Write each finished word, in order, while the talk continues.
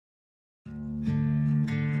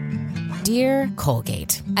Dear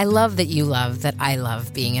Colgate, I love that you love that I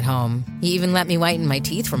love being at home. You even let me whiten my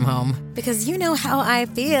teeth from home. Because you know how I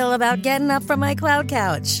feel about getting up from my cloud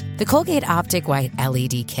couch. The Colgate Optic White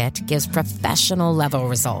LED Kit gives professional-level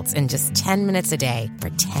results in just 10 minutes a day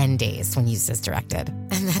for 10 days when used as directed.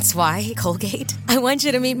 And that's why, Colgate, I want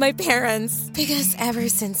you to meet my parents. Because ever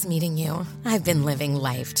since meeting you, I've been living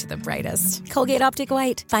life to the brightest. Colgate Optic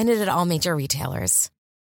White. Find it at all major retailers.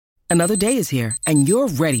 Another day is here, and you're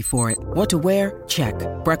ready for it. What to wear? Check.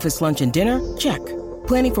 Breakfast, lunch, and dinner? Check.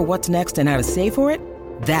 Planning for what's next and how to save for it?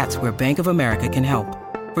 That's where Bank of America can help.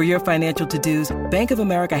 For your financial to-dos, Bank of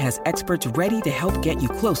America has experts ready to help get you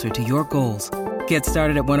closer to your goals. Get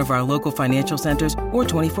started at one of our local financial centers or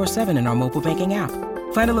 24/7 in our mobile banking app.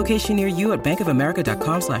 Find a location near you at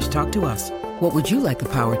bankofamerica.com/talktous. What would you like the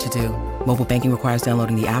power to do? Mobile banking requires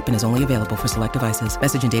downloading the app and is only available for select devices.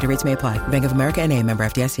 Message and data rates may apply. Bank of America N.A., member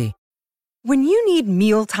FDIC. When you need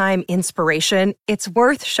mealtime inspiration, it's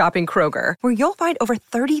worth shopping Kroger, where you'll find over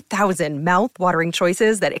 30,000 mouth-watering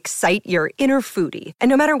choices that excite your inner foodie. And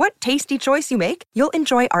no matter what tasty choice you make, you'll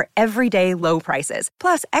enjoy our everyday low prices,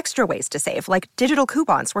 plus extra ways to save, like digital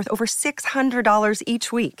coupons worth over $600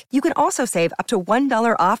 each week. You can also save up to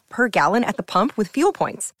 $1 off per gallon at the pump with fuel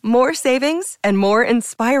points. More savings and more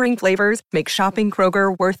inspiring flavors make shopping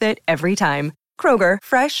Kroger worth it every time. Kroger,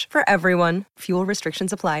 fresh for everyone. Fuel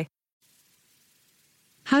restrictions apply.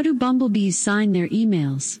 How do bumblebees sign their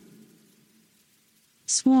emails?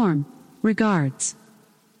 Swarm. Regards.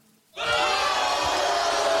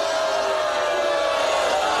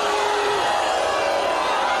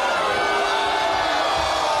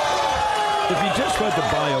 If you just read the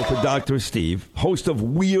bio for Dr. Steve, host of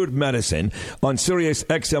Weird Medicine on Sirius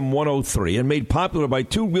XM 103 and made popular by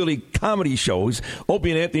two really comedy shows,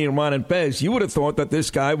 Opie and Anthony and Ron and Fez, you would have thought that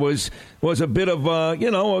this guy was a bit of, a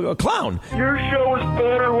clown. Your show was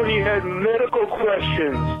better when you had medical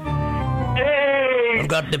questions. Hey! I've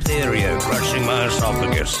got diphtheria crushing my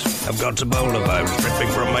esophagus. I've got Ebola virus dripping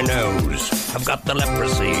from my nose. I've got the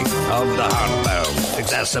leprosy of the heart valve,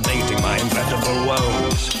 exacerbating my incredible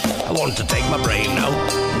woes. I want to take my brain out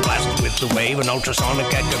and blast it with the wave, an ultrasonic,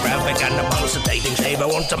 echographic, and a pulsating shave. I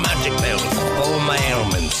want a magic pill for all my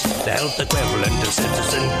ailments, the health equivalent of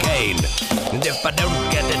Citizen Kane. And if I don't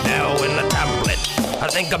get it now in a tablet, I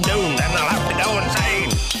think I'm doomed and I'll have to go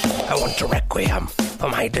insane. I want a requiem for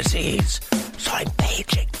my disease, so I'm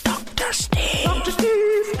paging Dr. Steve. Dr. Steve!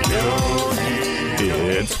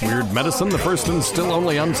 It's Weird Medicine, the first and still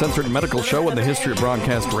only uncensored medical show in the history of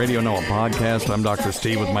broadcast radio, now a podcast. I'm Dr.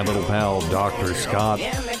 Steve with my little pal, Dr. Scott,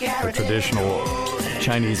 a traditional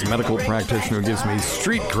Chinese medical practitioner who gives me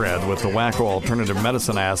street cred with the wacko alternative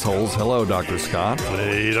medicine assholes. Hello, Dr. Scott.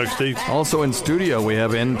 Hey, Dr. Steve. Also in studio, we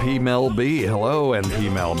have NP Mel B. Hello,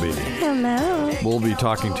 NP Mel B. Hello. We'll be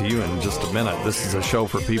talking to you in just a minute. This is a show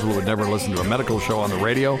for people who would never listen to a medical show on the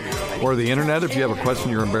radio or the internet. If you have a question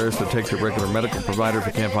you're embarrassed to take to a regular medical provider, if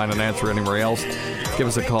you can't find an answer anywhere else, give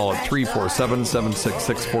us a call at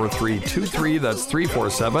 347-766-4323. That's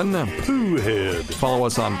 347-POOHEAD. Follow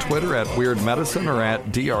us on Twitter at Weird Medicine or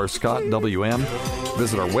at DrScottWM.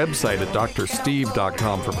 Visit our website at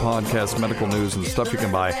drsteve.com for podcasts, medical news, and stuff you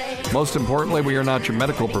can buy. Most importantly, we are not your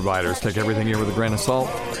medical providers. Take everything here with a grain of salt.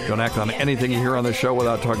 Don't act on anything you hear on the show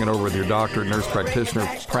without talking over with your doctor, nurse practitioner,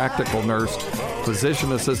 practical nurse,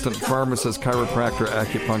 physician assistant, pharmacist, chiropractor,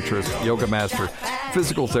 acupuncturist, yoga master,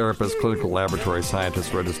 physical therapist, clinical laboratory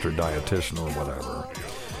scientist, registered dietitian, or whatever.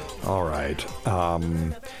 All right.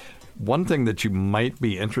 One thing that you might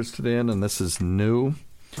be interested in, and this is new,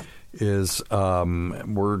 is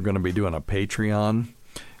we're going to be doing a Patreon,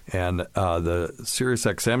 and the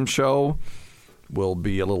SiriusXM show will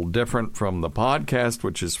be a little different from the podcast,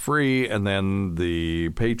 which is free, and then the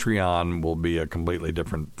Patreon will be a completely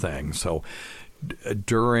different thing. So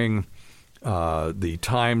during the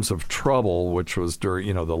times of trouble, which was during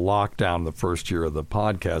the lockdown, the first year of the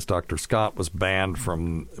podcast, Dr. Scott was banned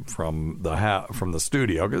from the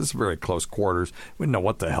studio because it's very close quarters. We didn't know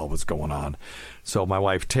what the hell was going on. So my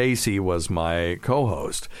wife Tacey was my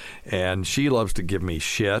co-host, and she loves to give me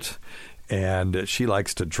shit, and she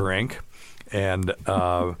likes to drink. And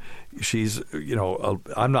she's,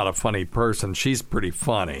 I'm not a funny person. She's pretty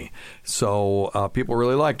funny. So people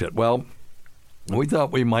really liked it. Well, we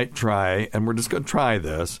thought we might try, and we're just going to try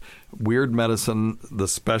this, Weird Medicine, the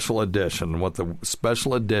special edition. What the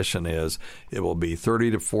special edition is, it will be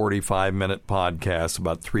 30 to 45-minute podcasts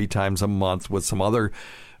about 3 times a month with some other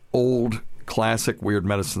old classic Weird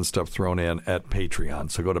Medicine stuff thrown in at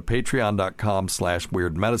Patreon. So go to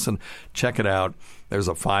patreon.com/weirdmedicine. Check it out. There's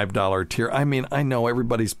a $5 tier. I mean, I know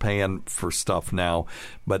everybody's paying for stuff now,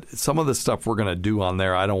 but some of the stuff we're going to do on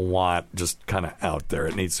there, I don't want just kind of out there.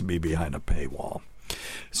 It needs to be behind a paywall.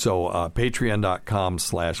 So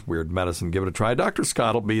patreon.com/Weird Medicine. Give it a try. Dr.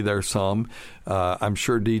 Scott will be there some. I'm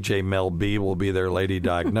sure DJ Mel B will be there. Lady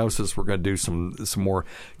Diagnosis. We're going to do some more,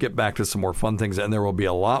 get back to some more fun things. And there will be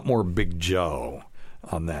a lot more Big Joe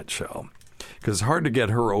on that show. Because it's hard to get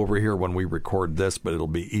her over here when we record this, but it'll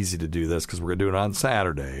be easy to do this because we're going to do it on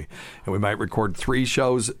Saturday. And we might record 3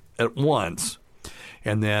 shows at once.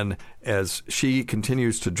 And then as she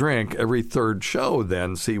continues to drink, every third show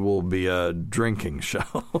then, will be a drinking show.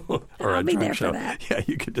 Or I'll a be drunk there show. for that. Yeah,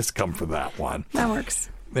 you could just come for that one. That works.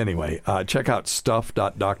 Anyway, check out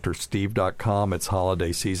stuff.drsteve.com. It's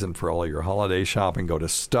holiday season for all your holiday shopping. Go to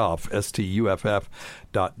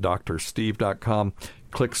stuff.drsteve.com.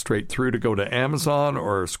 Click straight through to go to Amazon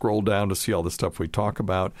or scroll down to see all the stuff we talk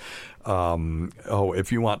about.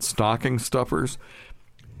 If you want stocking stuffers,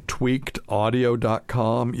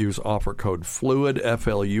 tweakedaudio.com. Use offer code FLUID,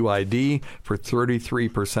 FLUID, for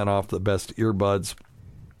 33% off the best earbuds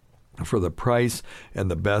for the price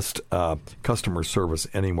and the best customer service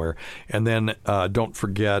anywhere. And then don't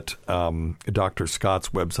forget Dr. Scott's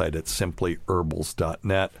website at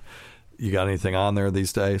simplyherbals.net. You got anything on there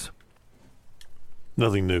these days?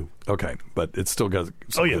 Nothing new. Okay, but it's still got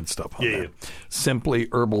some good stuff on there. Yeah.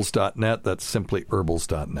 Simplyherbals.net. That's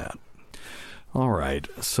simplyherbals.net. All right.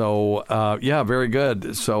 So, very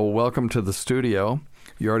good. So welcome to the studio.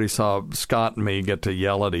 You already saw Scott and me get to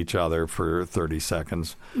yell at each other for 30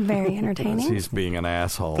 seconds. Very entertaining. He's being an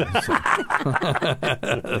asshole. So.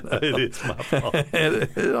 It is my fault.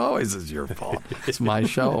 It always is your fault. It's my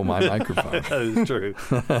show, my microphone. That is true.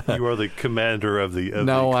 You are the commander of the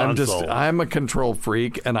No, console. I'm a control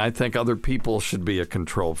freak, and I think other people should be a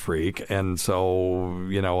control freak. And so,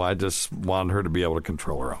 I just want her to be able to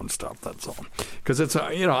control her own stuff. That's all. Because it's,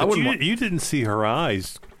 I wouldn't. You didn't see her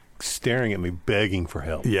eyes staring at me, begging for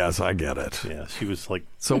help. Yes, I get it. Yeah, she was like.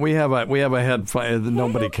 So we have a head fight.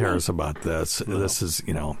 Nobody cares about this. No. This is,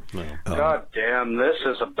 No. God damn, this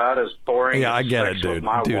is about as boring. Yeah, I get it, dude.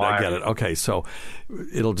 Dude, wife. I get it. Okay, so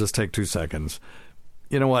it'll just take 2 seconds.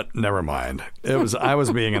 You know what? Never mind. I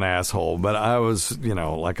was being an asshole, but I was,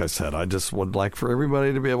 like I said, I just would like for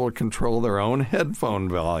everybody to be able to control their own headphone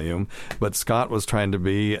volume. But Scott was trying to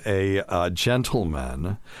be a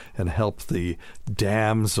gentleman and help the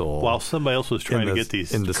damsel. While somebody else was trying to get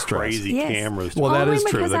these crazy cameras. Well, that is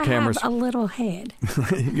true. The cameras. I have a little head.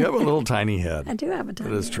 You have a little tiny head. I do have a tiny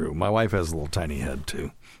head. That is true. My wife has a little tiny head,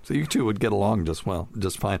 too. So you two would get along just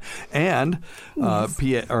fine. And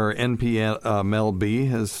NP Mel B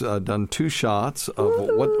has done 2 shots of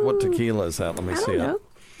what tequila is that? Let me see it. I don't know.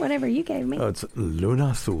 Whatever you gave me. Oh, it's Luna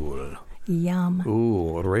Azul. Yum.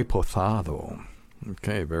 Ooh, reposado.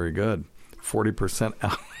 Okay, very good. 40%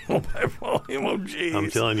 alcohol by volume. Oh, geez. I'm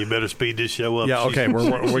telling you, better speed this show up. Yeah, okay,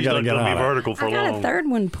 we got to get on be vertical for long. I got a third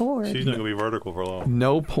one poured. She's not going to be vertical for long.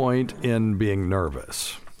 No point in being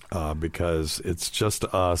nervous. Because it's just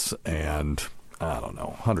us and, I don't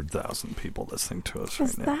know, 100,000 people listening to us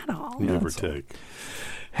right now. Is that all? Yeah, Never take.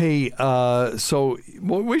 Hey, so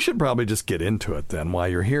we should probably just get into it then while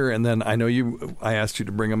you're here. And then I know I asked you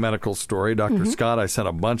to bring a medical story. Dr. Scott, I sent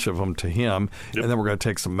a bunch of them to him, and then we're going to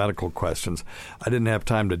take some medical questions. I didn't have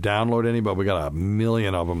time to download any, but we got 1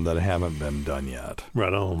 million of them that haven't been done yet.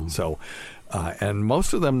 Right on. So... and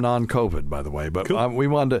most of them non-COVID, by the way. But cool. We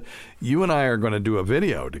wanted to. You and I are going to do a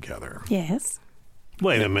video together. Yes.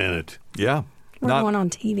 Wait a minute. Yeah. We're going on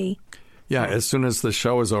TV. Yeah, as soon as the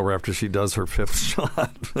show is over, after she does her 5th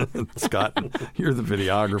shot, Scott, you're the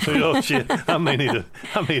videographer. Oh shit! I may need a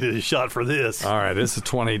shot for this. All right, this is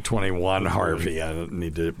 2021, Harvey. I don't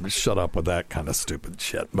need to shut up with that kind of stupid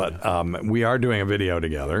shit. But we are doing a video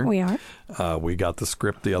together. We are. We got the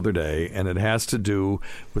script the other day, and it has to do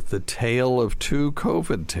with the tale of 2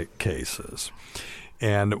 COVID cases.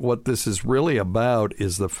 And what this is really about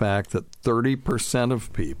is the fact that 30%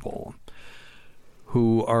 of people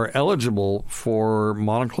who are eligible for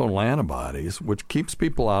monoclonal antibodies, which keeps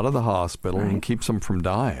people out of the hospital and keeps them from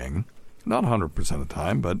dying, not 100% of the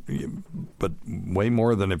time, but way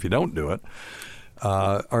more than if you don't do it,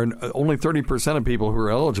 are only 30% of people who are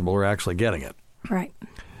eligible are actually getting it. Right.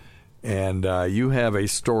 And you have a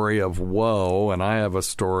story of woe, and I have a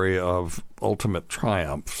story of ultimate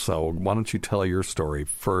triumph. So why don't you tell your story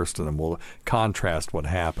first, and then we'll contrast what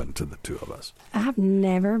happened to the two of us. I've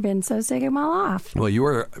never been so sick in my life. Well, you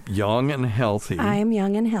are young and healthy. I am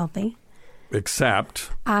young and healthy. Except?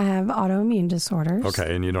 I have autoimmune disorders.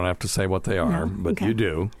 Okay, and you don't have to say what they are, but you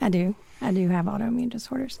do. I do. I do have autoimmune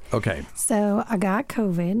disorders. Okay. So I got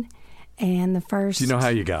COVID, And the first... Do you know how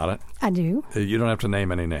you got it? I do. You don't have to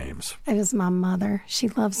name any names. It was my mother. She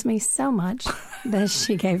loves me so much that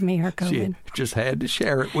she gave me her COVID. She just had to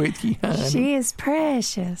share it with you, hon. She is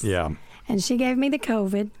precious. Yeah. And she gave me the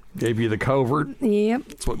COVID. Gave you the covert? Yep.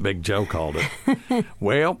 That's what Big Joe called it.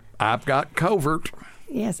 Well, I've got covert.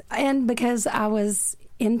 Yes. And because I was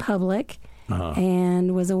in public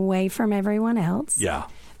and was away from everyone else. Yeah.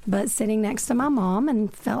 But sitting next to my mom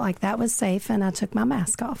and felt like that was safe, and I took my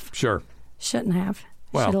mask off. Sure. Shouldn't have.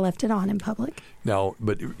 Well, should have left it on in public. No,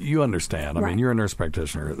 but you understand. I mean, you're a nurse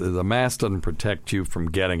practitioner. The mask doesn't protect you from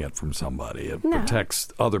getting it from somebody. It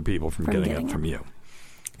protects other people from getting it from you.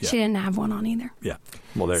 Yeah. She didn't have one on either. Yeah.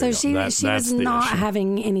 Well, there so you go. she was not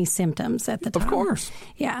having any symptoms at the time. Of course.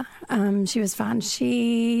 Yeah. She was fine.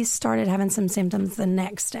 She started having some symptoms the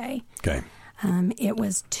next day. Okay. It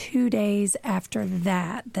was 2 days after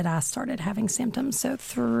that I started having symptoms. So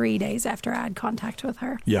 3 days after I had contact with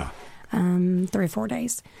her. Yeah. 3 or 4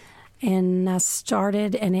 days. And I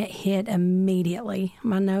started, and it hit immediately.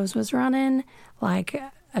 My nose was running like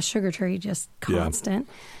a sugar tree, just constant.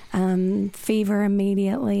 Yeah. Fever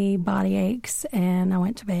immediately, body aches, and I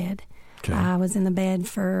went to bed. Okay. I was in the bed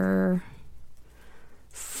for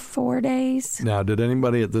 4 days. Now, did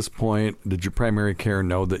anybody at this point, did your primary care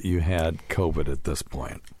know that you had COVID at this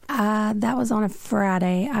point? That was on a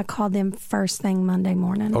Friday. I called them first thing Monday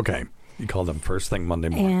morning. Okay. You called them first thing Monday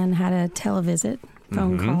morning. And had a televisit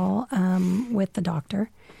phone call with the doctor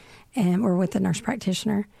or with the nurse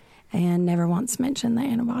practitioner, and never once mentioned the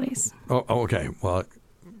antibodies. Oh, okay. Well,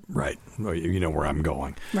 right. You know where I'm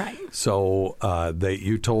going. Right. So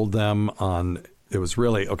you told them on... It was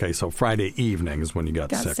really, okay, so Friday evening is when you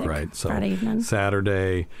got sick, right? So Friday evening.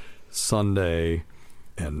 Saturday, Sunday,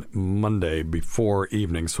 and Monday before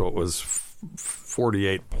evening, so it was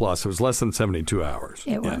 48 plus. It was less than 72 hours.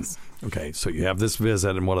 It was. Okay, so you have this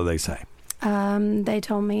visit, and what do they say? They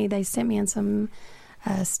told me, they sent me in some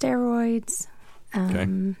steroids,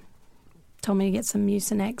 told me to get some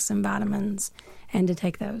Mucinex and vitamins and to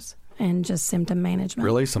take those. And just symptom management.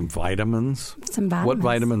 Really? Some vitamins? Some vitamins. What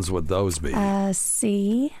vitamins would those be?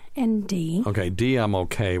 C and D. Okay, D I'm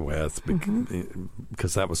okay with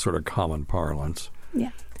because that was sort of common parlance. Yeah.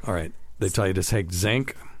 All right. They tell you to take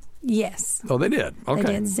zinc? Yes. Oh, they did? Okay.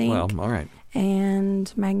 They did zinc. Well, all right.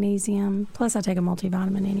 And magnesium. Plus, I take a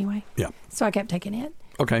multivitamin anyway. Yeah. So I kept taking it.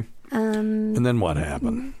 Okay. And then what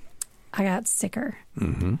happened? I got sicker.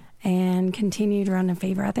 And continued running a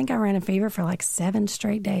fever. I think I ran a fever for like 7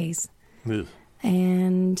 straight days. Ugh.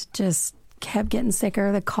 And just kept getting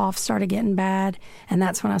sicker. The cough started getting bad. And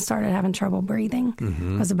that's when I started having trouble breathing.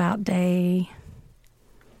 It was about day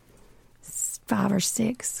 5 or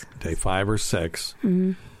 6. Day 5 or 6.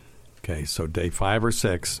 Okay, so day 5 or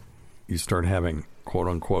 6, you start having, quote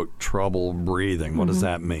unquote, trouble breathing. What does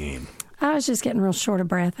that mean? I was just getting real short of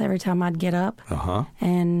breath every time I'd get up.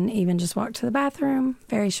 And even just walk to the bathroom,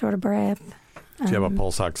 very short of breath. Do you have a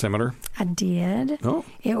pulse oximeter? I did. Oh.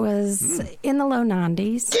 It was in the low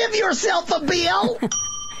 90s. Give yourself a bill!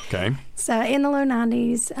 Okay. So in the low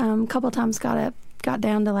 90s, a couple of times got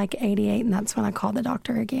down to like 88, and that's when I called the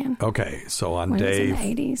doctor again. Okay, so on when day... it was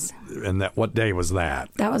in the 80s. And what day was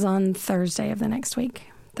that? That was on Thursday of the next week,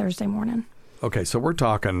 Thursday morning. Okay, so we're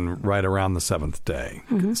talking right around the 7th day,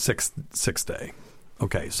 sixth day.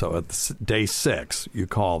 Okay, so at day 6, you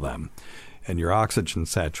call them, and your oxygen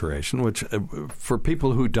saturation, which for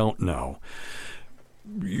people who don't know,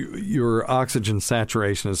 your oxygen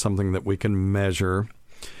saturation is something that we can measure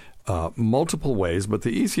multiple ways, but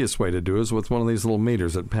the easiest way to do is with one of these little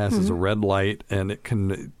meters. It passes a red light, and it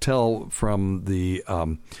can tell from the...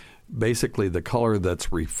 basically the color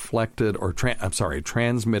that's reflected or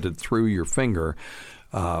transmitted through your finger,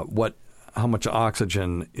 how much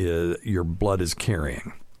oxygen your blood is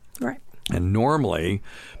carrying. Right. And normally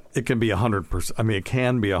it can be 100%. I mean, it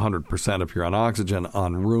can be 100% if you're on oxygen.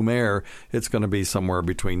 On room air, it's going to be somewhere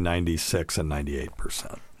between 96 and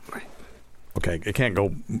 98%. Right. Okay. It can't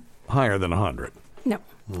go higher than 100. No.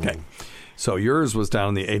 Okay. So yours was down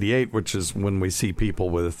in the 88, which is when we see people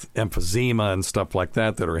with emphysema and stuff like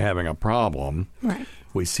that are having a problem. Right.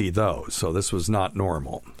 We see those. So this was not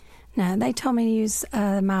normal. No, they told me to use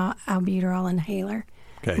my albuterol inhaler.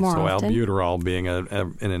 Okay, more so often. albuterol being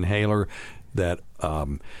an inhaler that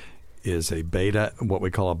is what we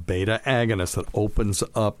call a beta agonist that opens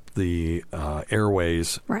up the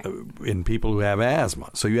airways in people who have asthma.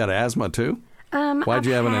 So you had asthma too? Why'd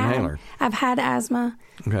you have an inhaler? I've had asthma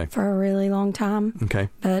for a really long time. Okay.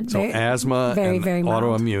 But so asthma very, and very mild.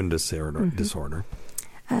 autoimmune disorder.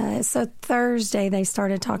 So Thursday they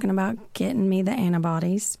started talking about getting me the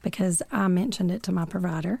antibodies because I mentioned it to my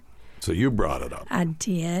provider. So you brought it up. I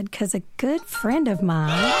did, because a good friend of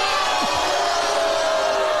mine...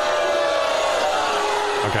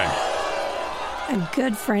 Okay. A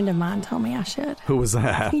good friend of mine told me I should. Who was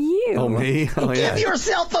that? You. Oh, me? Oh, yeah. Give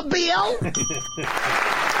yourself a bill.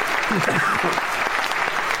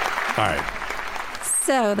 All right.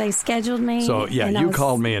 So they scheduled me. So, yeah, you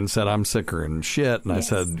called me and said, I'm sicker and shit. And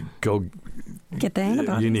Yes. I said, go get the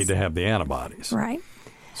antibodies. You need to have the antibodies. Right.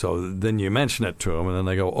 So then you mention it to them, and then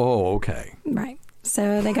they go, oh, okay. Right.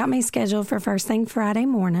 So they got me scheduled for first thing Friday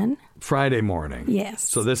morning. Friday morning. Yes.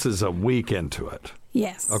 So this is a week into it.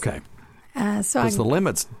 Yes. Okay. So Because the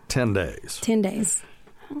limit's 10 days. 10 days.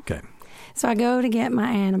 Okay. So I go to get my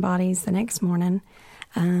antibodies the next morning.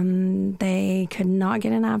 They could not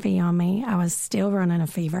get an IV on me. I was still running a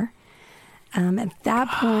fever. At that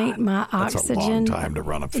point, my oxygen... That's a long time to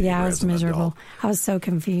run a fever. Yeah, I was as an miserable. adult. I was so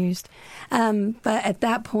confused. But at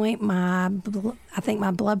that point, I think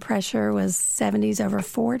my blood pressure was 70s over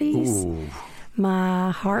 40s. Ooh.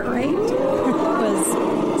 My heart rate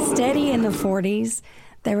was steady in the 40s.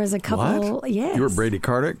 There was a couple... What? Yes. You were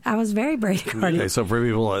bradycardic? I was very bradycardic. Okay, so for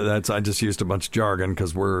people, I just used a bunch of jargon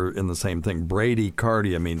because we're in the same thing.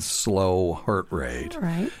 Bradycardia means slow heart rate.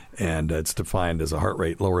 Right. And it's defined as a heart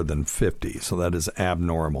rate lower than 50. So that is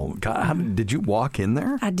abnormal. God, did you walk in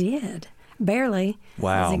there? I did. Barely.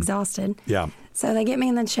 Wow. I was exhausted. Yeah. So they get me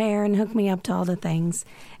in the chair and hook me up to all the things.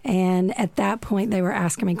 And at that point, they were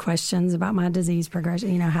asking me questions about my disease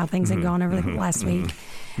progression, how things had gone over the last week.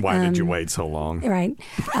 Why did you wait so long? Right.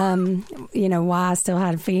 Why I still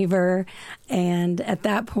had a fever. And at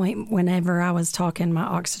that point, whenever I was talking, my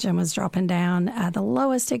oxygen was dropping down. The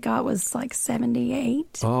lowest it got was like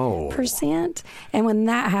 78%. And when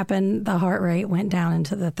that happened, the heart rate went down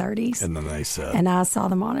into the 30s. And then they said... And I saw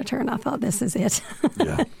the monitor and I thought, this is it.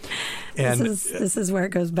 Yeah. And this is where it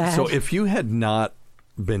goes bad. So if you had not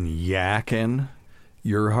been yakking,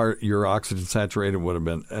 your oxygen saturation would have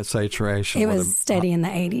been saturation. It was steady in the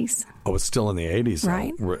 80s. Oh, it's still in the 80s,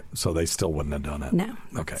 right? So they still wouldn't have done it. No.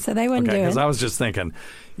 Okay. So they wouldn't do it. Because I was just thinking,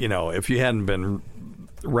 if you hadn't been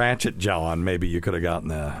ratchet jawing, maybe you could have gotten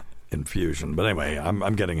the infusion. But anyway,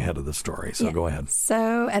 I'm getting ahead of the story, so go ahead.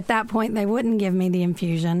 So at that point, they wouldn't give me the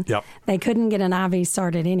infusion. Yep. They couldn't get an IV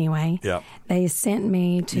started anyway. Yep. They sent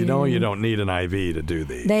me to... You don't need an IV to do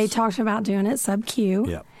these. They talked about doing it sub-Q.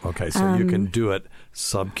 Yeah. Okay, so you can do it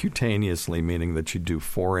subcutaneously, meaning that you do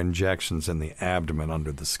 4 injections in the abdomen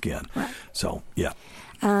under the skin. Right. So, yeah.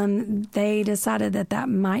 They decided that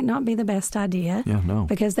might not be the best idea. Yeah, no.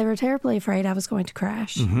 Because they were terribly afraid I was going to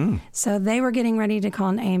crash. Mm-hmm. So they were getting ready to call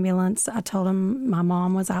an ambulance. I told them my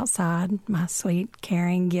mom was outside, my sweet,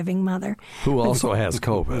 caring, giving mother. Who also has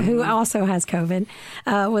COVID.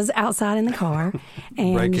 Was outside in the car.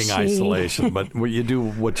 And breaking isolation, but you do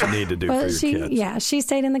what you need to do for your kids. Yeah, she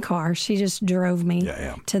stayed in the car. She just drove me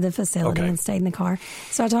to the facility and stayed in the car.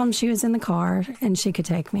 So I told them she was in the car and she could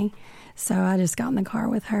take me. So I just got in the car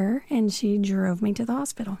with her, and she drove me to the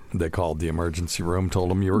hospital. They called the emergency room,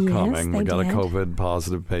 told them you were coming. We got a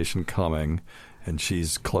COVID-positive patient coming, and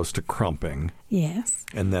she's close to crumping. Yes.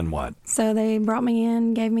 And then what? So they brought me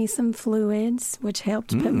in, gave me some fluids, which helped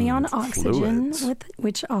put me on oxygen,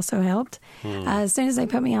 which also helped. As soon as they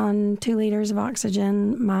put me on 2 liters of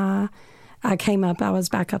oxygen, I came up. I was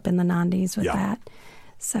back up in the 90s with that.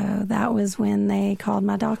 So that was when they called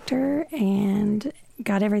my doctor and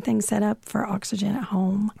got everything set up for oxygen at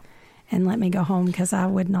home and let me go home because I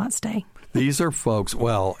would not stay. These are folks,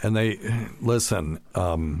 and they, listen,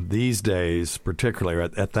 these days,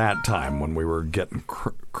 particularly at that time when we were getting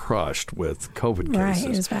crushed with COVID cases, right,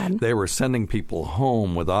 it was bad. They were sending people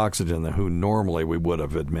home with oxygen who normally we would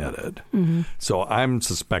have admitted. Mm-hmm. So I'm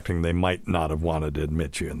suspecting they might not have wanted to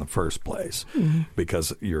admit you in the first place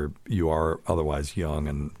because you are otherwise young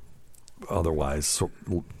and otherwise,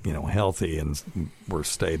 healthy and were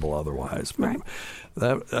stable otherwise. But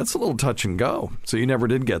that's a little touch and go. So you never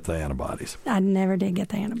did get the antibodies. I never did get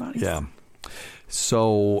the antibodies. Yeah.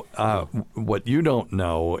 So what you don't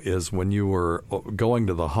know is when you were going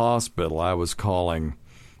to the hospital, I was calling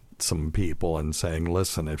some people and saying,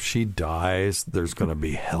 listen, if she dies, there's going to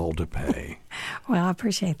be hell to pay. Well, I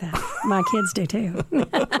appreciate that. My kids do too.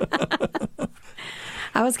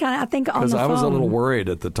 I was I think on the phone. Because I was a little worried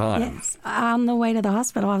at the time. Yes. On the way to the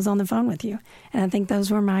hospital, I was on the phone with you. And I think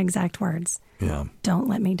those were my exact words. Yeah. Don't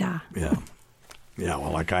let me die. Yeah. Yeah,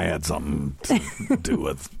 well, I had something to do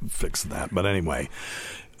with fixing that. But anyway,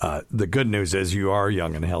 the good news is you are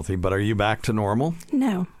young and healthy. But are you back to normal?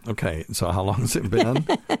 No. Okay. So how long has it been?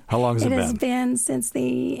 How long has it been? It has been since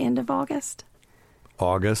the end of August.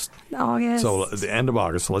 August. So the end of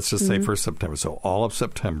August. So let's just say 1st September. So all of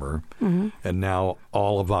September and now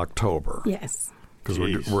all of October. Yes. Because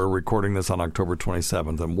we're recording this on October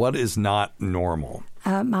 27th. And what is not normal?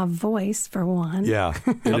 My voice, for one. Yeah.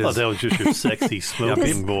 I thought that was just your sexy,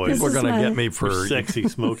 smoking voice. People are going to get me for your sexy,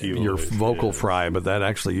 smoky your voice. vocal fry, but that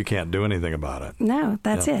actually, you can't do anything about it. No,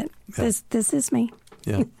 that's it. Yeah. This is me.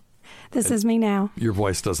 Yeah. This is me now. Your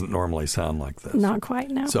voice doesn't normally sound like this. Not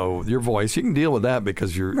quite, no. So your voice, you can deal with that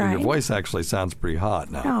because your voice actually sounds pretty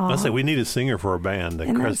hot now. I say we need a singer for our band,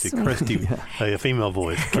 a female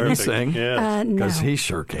voice. Can you sing? Yeah. Because no. he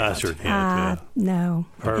sure can't. I sure can't. No.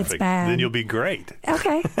 Perfect. It's bad. Then you'll be great.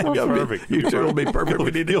 Okay. Well, Perfect. You two will be perfect.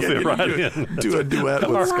 We need to You'll get fit you right to in. do a duet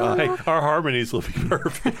with Scott. Our harmonies will be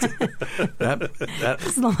perfect.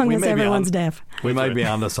 as long as everyone's deaf. We might be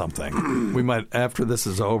onto something. We might, after this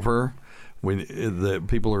is over, the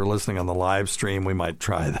people who are listening on the live stream, we might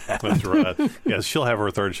try that. That's right. Yes, she'll have her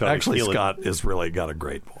third shot. Actually, Scott has really got a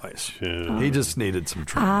great voice. Yeah. He just needed some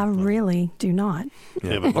training. I really do not.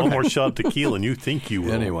 Yeah, but one more shot of tequila and you think you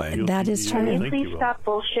will. Anyway. That is true. Can you please stop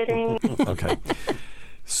bullshitting? Okay.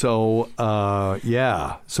 So,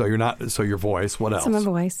 So you're not. So your voice. What else? So my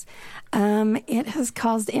voice. It has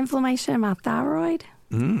caused inflammation in my thyroid.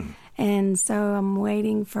 And so I'm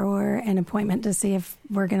waiting for an appointment to see if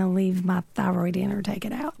we're going to leave my thyroid in or take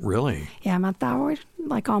it out. Really? Yeah, my thyroid,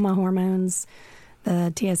 like all my hormones,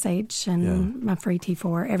 the TSH and my free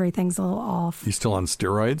T4, everything's a little off. You still on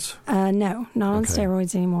steroids? No, not on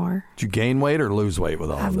steroids anymore. Did you gain weight or lose weight with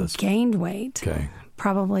all of this? I've gained weight. Okay.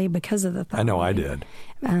 Probably because of the thyroid. I know I did.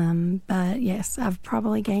 But yes, I've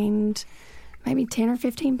probably gained maybe 10 or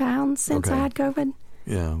 15 pounds since I had COVID.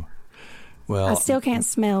 Yeah. Well, I still can't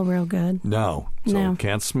smell real good. No. So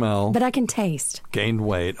can't smell. But I can taste. Gained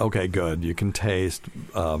weight. Okay, good. You can taste.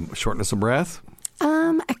 Shortness of breath?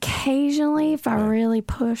 Occasionally, if I really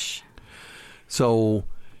push. So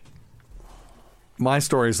my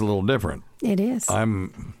story is a little different. It is.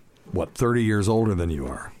 I'm, 30 years older than you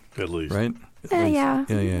are? At least. Right? Yeah.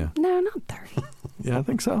 Yeah. No, not 30. Yeah, I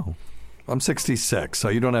think so. I'm 66, so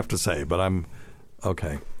you don't have to say, but I'm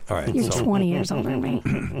okay. All right. You're 20 years older than me.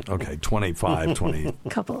 Okay, 25, 20.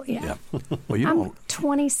 Couple, yeah. Well, you I'm don't.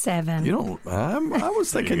 27. You don't. I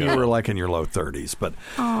was thinking you were like in your low 30s, but.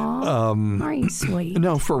 Aw, are you sweet?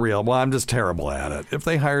 No, for real. Well, I'm just terrible at it. If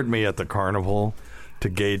they hired me at the carnival to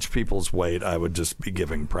gauge people's weight, I would just be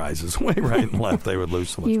giving prizes away right and left. They would lose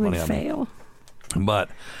so much you money would on me. fail. But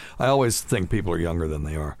I always think people are younger than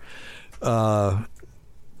they are.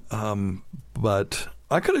 But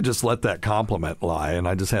I could have just let that compliment lie, and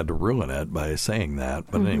I just had to ruin it by saying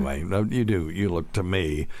that. But anyway, no, you do. You look, to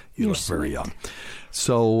me, you look very young.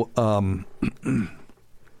 So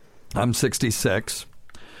I'm 66.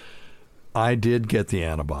 I did get the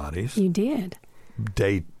antibodies. You did.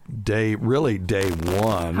 Day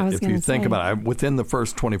one. If you think about it, within the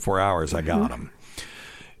first 24 hours, I got them.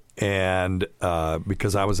 And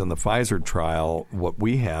because I was in the Pfizer trial, what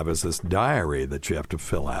we have is this diary that you have to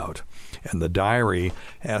fill out. And the diary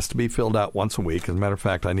has to be filled out once a week. As a matter of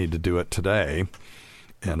fact, I need to do it today.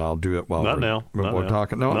 And I'll do it while we're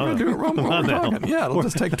talking. No, I'm going to do it while we're talking. Yeah, it'll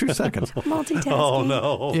just take 2 seconds. Multitasking. Oh,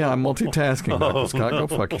 no. Yeah, I'm multitasking, Dr. Scott. Go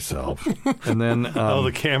fuck yourself. And then...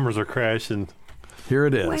 the cameras are crashing. Here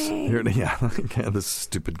it is. The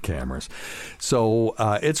stupid cameras. So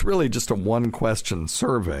it's really just a one-question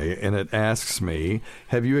survey, and it asks me,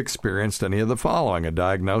 have you experienced any of the following? A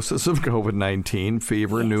diagnosis of COVID-19,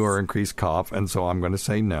 fever, new or increased cough, and so I'm going to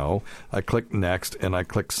say no. I click next, and I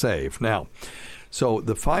click save. Now, so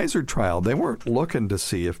the Pfizer trial, they weren't looking to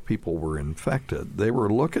see if people were infected. They were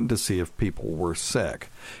looking to see if people were sick,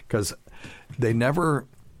 because they never,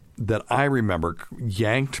 that I remember,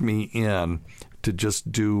 yanked me in to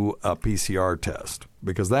just do a PCR test,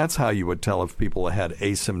 because that's how you would tell if people had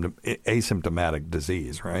asymptomatic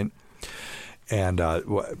disease, right? And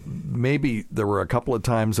maybe there were a couple of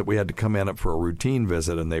times that we had to come in for a routine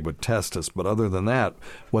visit and they would test us. But other than that,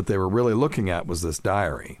 what they were really looking at was this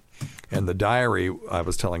diary. And the diary, I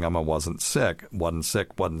was telling them I wasn't sick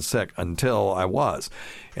until I was.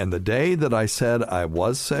 And the day that I said I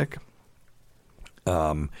was sick,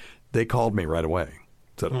 they called me right away.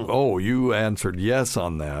 Said, oh, you answered yes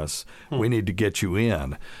on this. We need to get you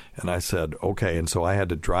in. And I said, okay. And so I had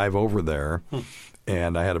to drive over there,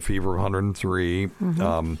 and I had a fever of 103,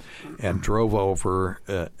 and drove over.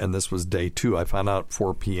 And this was day 2. I found out at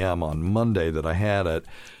 4 p.m. on Monday that I had it.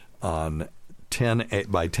 By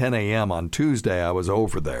 10 a.m. on Tuesday, I was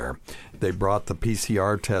over there. They brought the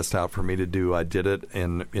PCR test out for me to do. I did it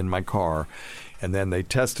in my car. And then they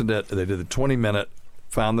tested it. They did a 20-minute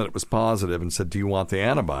found that it was positive and said, do you want the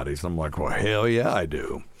antibodies? And I'm like, well, hell yeah, I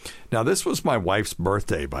do. Now, this was my wife's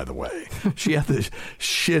birthday, by the way. She had the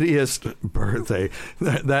shittiest birthday.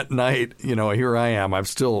 That night, here I am. I'm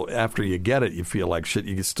still, after you get it, you feel like shit.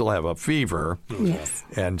 You still have a fever. Yes.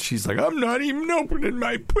 And she's like, I'm not even opening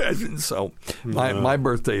my presents. So my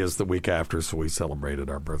birthday is the week after, so we celebrated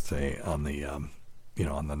our birthday on the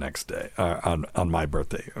on the next day, on my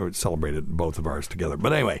birthday. Or celebrated both of ours together.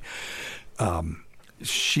 But anyway,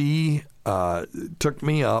 she took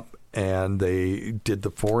me up, and they did the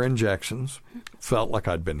 4 injections. Felt like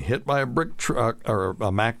I'd been hit by a brick truck or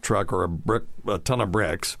a Mack truck or a ton of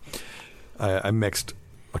bricks. I mixed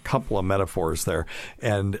a couple of metaphors there.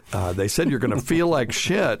 And they said you're going to feel like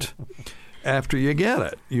shit after you get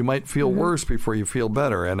it. You might feel worse before you feel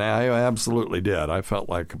better. And I absolutely did. I felt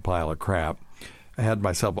like a pile of crap. I had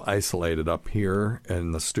myself isolated up here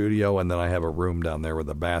in the studio, and then I have a room down there with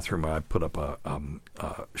a bathroom. I put up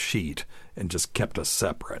a sheet and just kept us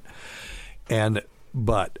separate.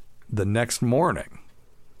 But the next morning,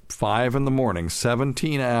 5 a.m,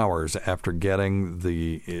 17 hours after getting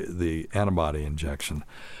the antibody injection,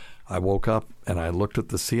 I woke up and I looked at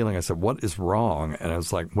the ceiling. I said, "What is wrong?" And I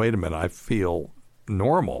was like, "Wait a minute, I feel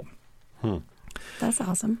normal." That's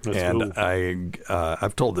awesome. And cool.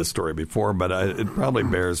 I've told this story before, but it probably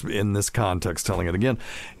bears in this context telling it again.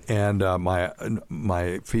 And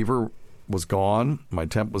my fever was gone. My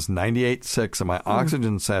temp was 98.6, and my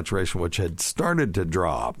oxygen saturation, which had started to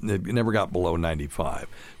drop, it never got below 95,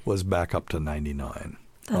 was back up to 99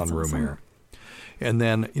 on room air. And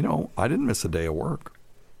then, I didn't miss a day of work.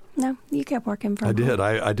 No, you kept working from home. I did.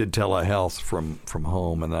 I did telehealth from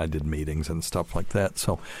home, and I did meetings and stuff like that.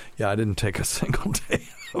 So, yeah, I didn't take a single day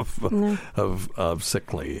of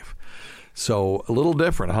sick leave. So, a little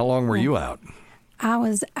different. How long were you out? I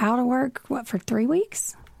was out of work, for 3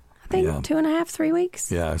 weeks? I think 2.5, 3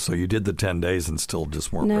 weeks. Yeah, so you did the 10 days and still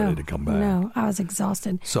just weren't ready to come back. No, I was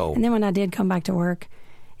exhausted. And then when I did come back to work,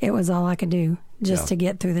 it was all I could do just to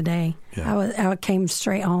get through the day. Yeah. I came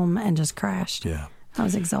straight home and just crashed. Yeah. I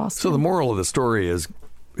was exhausted. So the moral of the story is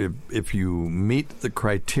if you meet the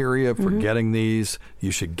criteria for getting these,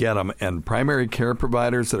 you should get them. And primary care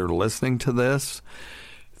providers that are listening to this,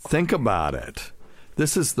 think about it.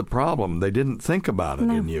 This is the problem. They didn't think about it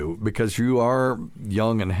in you because you are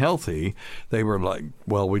young and healthy. They were like,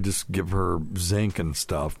 well, we just give her zinc and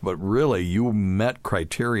stuff. But really, you met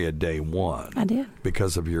criteria day one. I did.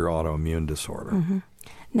 Because of your autoimmune disorder. Mm-hmm.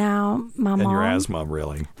 Now, my mom. And your asthma,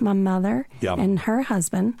 really. My mother and her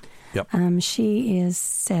husband. Yep. She is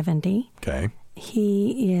 70. Okay.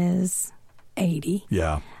 He is 80.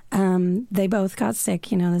 Yeah. They both got sick,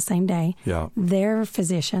 the same day. Yeah. Their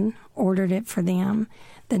physician ordered it for them.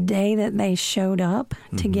 The day that they showed up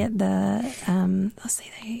to get the,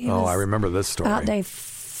 I remember this story. About day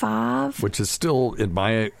 5. Which is still, in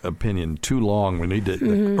my opinion, too long. We need to,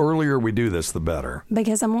 the earlier we do this, the better.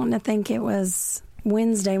 Because I'm wanting to think it was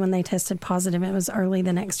Wednesday when they tested positive. It was early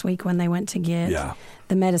the next week when they went to get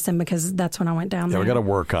the medicine, because that's when I went down there. Yeah, we got to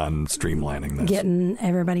work on streamlining this. Getting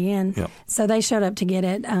everybody in. Yep. So they showed up to get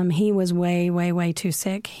it. He was way, way, way too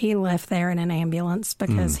sick. He left there in an ambulance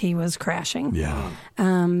because he was crashing. Yeah.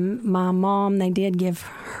 My mom, they did give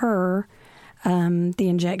her the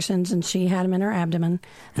injections, and she had them in her abdomen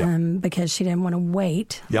because she didn't want to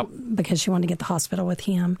wait because she wanted to get to the hospital with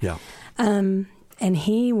him. Yeah. And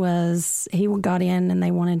he got in, and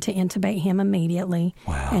they wanted to intubate him immediately.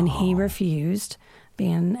 Wow. And he refused,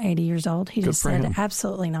 being 80 years old. He just said,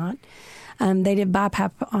 absolutely not. They did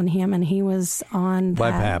BiPAP on him, and he was on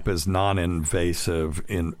that. BiPAP is non-invasive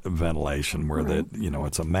ventilation, where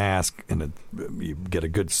it's a mask, and you get a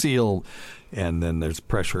good seal, and then there's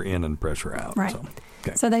pressure in and pressure out. Right.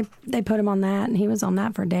 So they put him on that, and he was on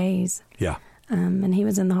that for days. Yeah. And he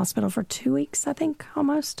was in the hospital for 2 weeks, I think,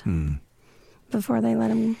 almost. Before they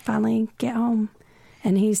let him finally get home.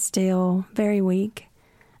 And he's still very weak.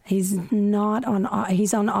 He's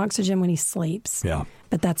on oxygen when he sleeps. Yeah.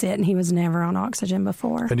 But that's it. And he was never on oxygen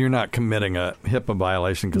before. And you're not committing a HIPAA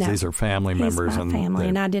violation because these are family members. He's my family,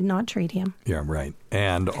 and I did not treat him. Yeah, right.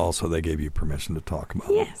 And also they gave you permission to talk about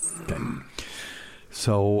it. Yes. Okay.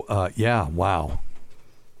 So, wow.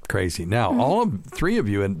 Crazy. Now, all 3 of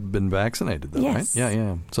you had been vaccinated, though, right?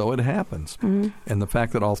 Yeah. So it happens. And the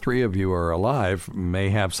fact that all 3 of you are alive may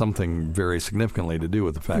have something very significantly to do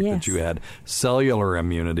with the fact that you had cellular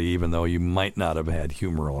immunity, even though you might not have had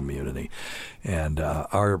humoral immunity. And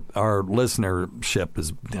our listenership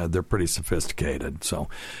is they're pretty sophisticated, so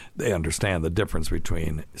they understand the difference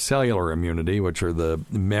between cellular immunity, which are the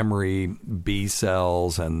memory B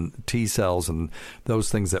cells and T cells and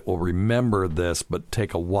those things that will remember this, but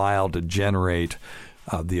take a while to generate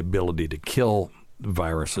the ability to kill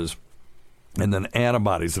viruses, and then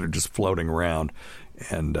antibodies that are just floating around,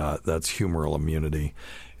 and that's humoral immunity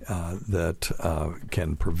that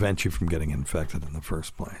can prevent you from getting infected in the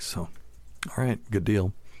first place. So, all right, good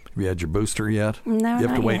deal. Have you had your booster yet? No, you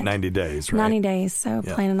have to wait yet. 90 days, right? 90 days, so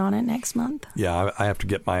planning on it next month. Yeah, I have to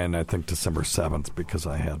get mine, I think, December 7th because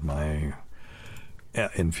I had my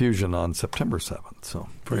infusion on September 7th. So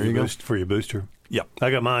For your booster? Yep.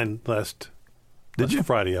 I got mine last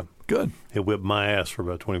Friday. Yeah. Good. It whipped my ass for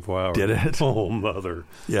about 24 hours. Did it? Oh, mother.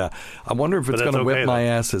 Yeah. I wonder if it's going to whip my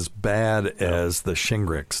ass as bad as the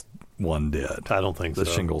Shingrix one did. I don't think so. The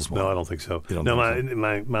shingles one. No, I don't think so. No,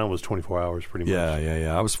 mine was 24 hours pretty much.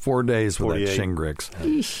 Yeah. I was 4 days with that Shingrix.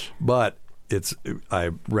 Eesh. But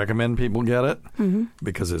I recommend people get it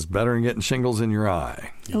because it's better than getting shingles in your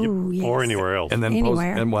eye. Oh, yes. Or anywhere else. And then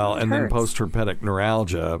Anywhere. then post-herpetic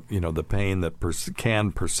neuralgia, the pain that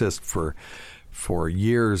can persist for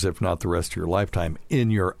years, if not the rest of your lifetime, in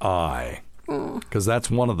your eye. Because that's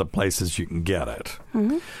one of the places you can get it.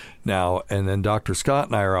 Now, and then Dr. Scott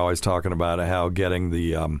and I are always talking about how getting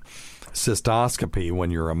the cystoscopy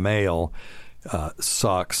when you're a male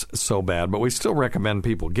sucks so bad, but we still recommend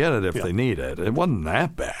people get it if they need it. It wasn't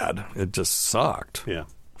that bad. It just sucked. Yeah.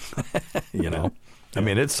 I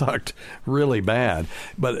mean, it sucked really bad.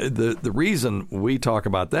 But the reason we talk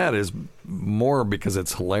about that is more because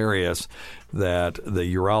it's hilarious that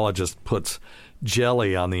the urologist puts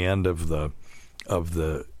jelly on the end of the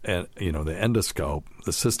endoscope,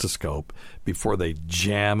 the cystoscope, before they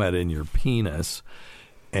jam it in your penis.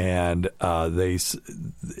 And all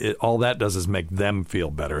that does is make them feel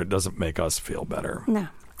better. It doesn't make us feel better. No,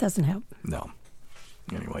 doesn't help. No.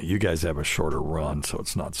 Anyway, you guys have a shorter run, so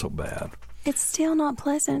it's not so bad. It's still not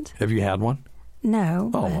pleasant. Have you had one? No.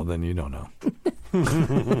 Oh, well, then you don't know.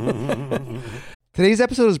 Today's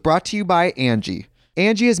episode is brought to you by Angie.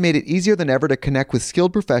 Angie has made it easier than ever to connect with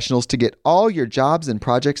skilled professionals to get all your jobs and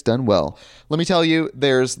projects done well. Let me tell you,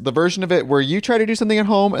 there's the version of it where you try to do something at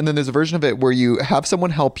home, and then there's a version of it where you have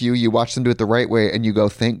someone help you, you watch them do it the right way, and you go,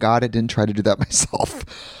 thank God I didn't try to do that myself.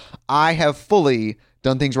 I have fully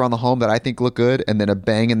done things around the home that I think look good, and then a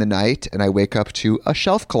bang in the night, and I wake up to a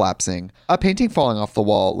shelf collapsing, a painting falling off the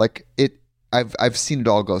wall. I've seen it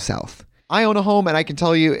all go south. I own a home, and I can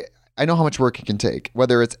tell you, I know how much work it can take.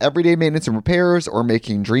 Whether it's everyday maintenance and repairs or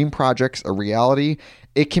making dream projects a reality,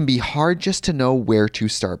 it can be hard just to know where to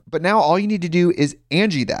start. But now all you need to do is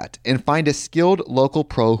Angie that and find a skilled local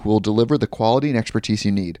pro who will deliver the quality and expertise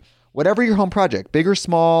you need. Whatever your home project, big or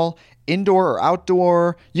small, indoor or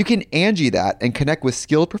outdoor, you can Angie that and connect with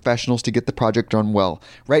skilled professionals to get the project done well.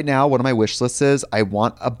 Right now, one of my wish lists is I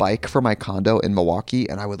want a bike for my condo in Milwaukee,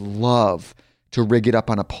 and I would love to rig it up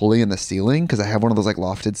on a pulley in the ceiling because I have one of those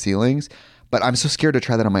lofted ceilings, but I'm so scared to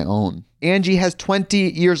try that on my own. Angie has 20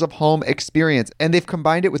 years of home experience, and they've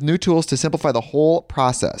combined it with new tools to simplify the whole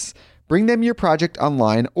process. Bring them your project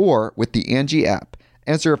online or with the Angie app.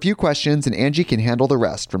 Answer a few questions and Angie can handle the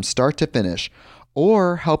rest from start to finish,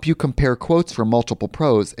 or help you compare quotes from multiple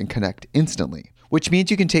pros and connect instantly, which means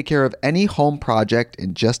you can take care of any home project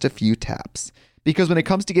in just a few taps. Because when it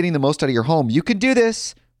comes to getting the most out of your home, you can do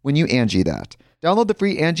this when you Angie that. Download the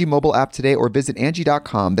free Angie mobile app today or visit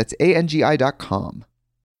Angie.com. That's ANGI.com.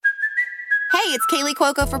 Hey, it's Kaylee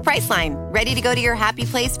Cuoco for Priceline. Ready to go to your happy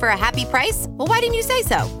place for a happy price? Well, why didn't you say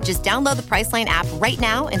so? Just download the Priceline app right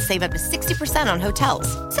now and save up to 60% on hotels.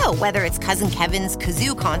 So whether it's Cousin Kevin's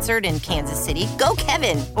Kazoo Concert in Kansas City, go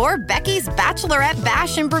Kevin, or Becky's Bachelorette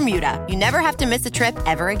Bash in Bermuda, you never have to miss a trip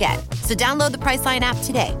ever again. So download the Priceline app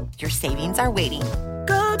today. Your savings are waiting.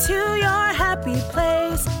 Go to your happy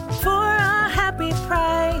place for a happy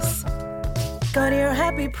price. Go to your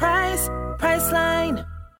happy price, Priceline.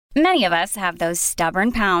 Many of us have those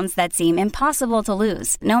stubborn pounds that seem impossible to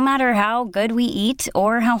lose, no matter how good we eat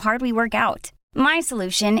or how hard we work out. My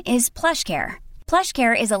solution is PlushCare.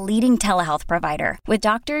 PlushCare is a leading telehealth provider with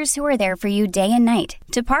doctors who are there for you day and night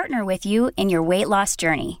to partner with you in your weight loss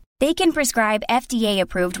journey. They can prescribe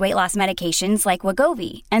FDA-approved weight loss medications like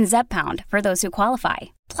Wegovy and Zepbound for those who qualify.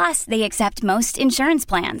 Plus, they accept most insurance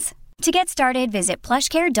plans. To get started, visit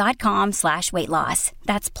plushcare.com/weightloss.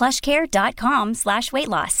 That's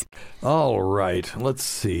plushcare.com/weightloss. All right. Let's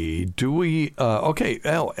see. Do we... okay,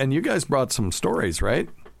 Al, and you guys brought some stories, right?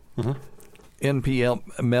 Mm-hmm.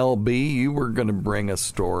 NPMLB, you were going to bring a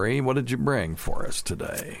story. What did you bring for us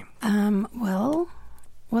today? Well,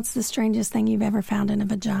 what's the strangest thing you've ever found in a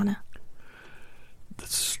vagina? The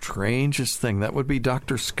strangest thing? That would be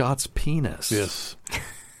Dr. Scott's penis. Yes.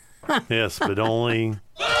 Yes, but only...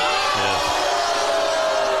 Yes.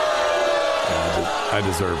 I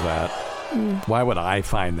deserve that. Why would I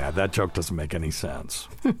find that? That joke doesn't make any sense.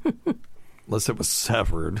 Unless it was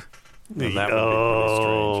severed. Then that would be pretty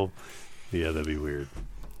strange. Yeah, that'd be weird.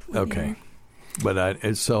 Okay. But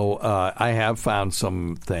I have found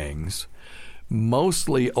some things,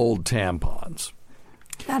 mostly old tampons.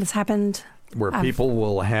 That has happened. Where people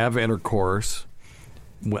will have intercourse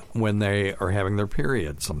when they are having their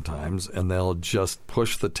period sometimes, and they'll just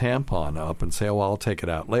push the tampon up and say, oh, I'll take it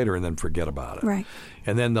out later, and then forget about it. Right.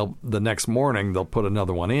 And then the next morning they'll put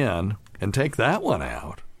another one in and take that one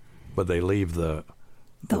out, but they leave the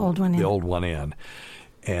old one in. The old one in.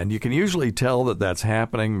 And you can usually tell that that's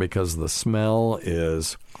happening because the smell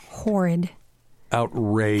is horrid.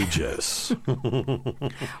 Outrageous.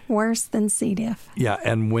 Worse than C. diff. Yeah,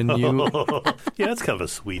 and when you... yeah, that's kind of a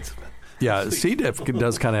sweet smell. Yeah, C. diff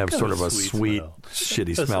does kind of have sort of a sweet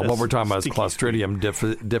shitty smell. What we're talking about is Clostridium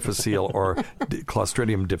difficile or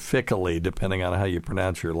Clostridium difficile, depending on how you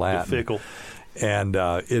pronounce your Latin. Difficile. And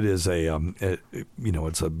it is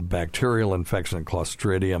it's a bacterial infection,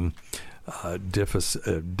 Clostridium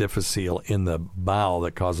difficile in the bowel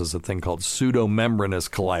that causes a thing called pseudomembranous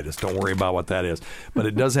colitis. Don't worry about what that is. But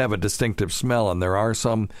it does have a distinctive smell, and there are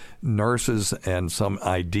some nurses and some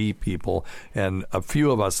ID people and a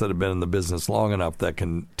few of us that have been in the business long enough that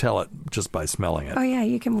can tell it just by smelling it. Oh, yeah,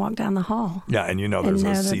 you can walk down the hall. Yeah, and you know there's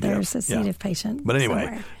a C. diff. There's a C. diff patient. But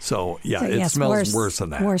anyway, somewhere. It smells worse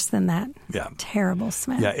than that. Worse than that. Yeah. Terrible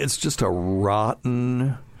smell. Yeah, it's just a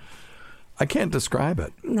rotten... I can't describe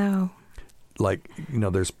it. No. Like,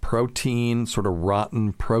 there's protein, sort of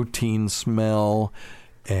rotten protein smell,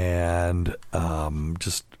 and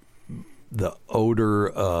just the odor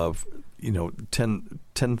of,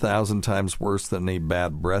 10,000 times worse than any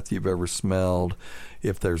bad breath you've ever smelled.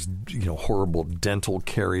 If there's, horrible dental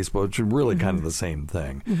caries, which are really kind of the same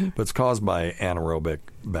thing. Mm-hmm. But it's caused by anaerobic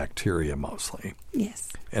bacteria mostly.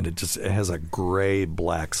 Yes. And it has a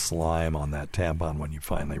gray-black slime on that tampon when you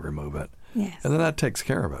finally remove it. Yes. And then that takes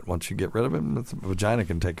care of it. Once you get rid of it, the vagina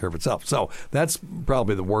can take care of itself. So that's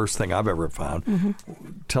probably the worst thing I've ever found. Mm-hmm.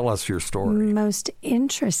 Tell us your story. Most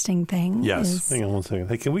interesting thing is... Hang on one second.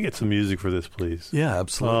 Hey, can we get some music for this, please? Yeah,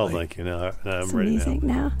 absolutely. Oh, thank you. No, I'm some ready music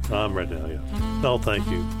now. I'm ready now, yeah. No, thank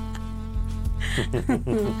you.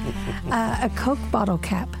 A Coke bottle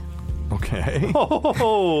cap. Okay.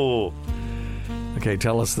 Oh! Okay,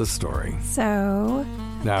 tell us this story. So...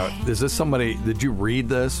 Now, is this somebody, did you read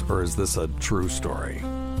this, or is this a true story?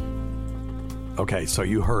 Okay, so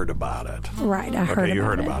you heard about it. Right, I heard about it. Okay, you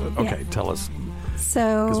heard about it. Okay, yeah. Tell us.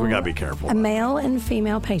 So, because we got to be careful. A male and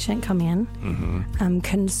female patient come in,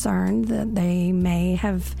 concerned that they may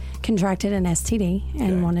have contracted an STD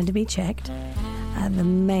and wanted to be checked. The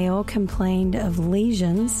male complained of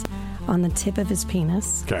lesions on the tip of his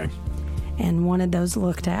penis. Okay. And wanted those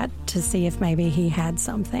looked at to see if maybe he had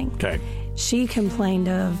something. Okay. She complained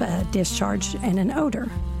of a discharge and an odor.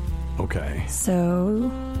 Okay. So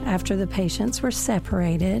after the patients were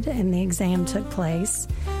separated and the exam took place,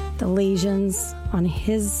 the lesions on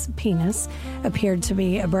his penis appeared to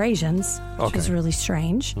be abrasions, which was really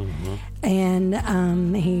strange. Mm-hmm.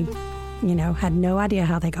 And he, had no idea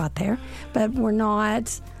how they got there, but were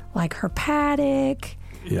not like herpetic.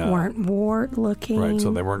 Yeah. Weren't wart looking. Right,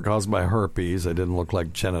 so they weren't caused by herpes. They didn't look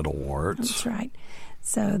like genital warts. That's right.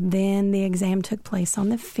 So then the exam took place on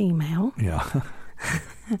the female. Yeah.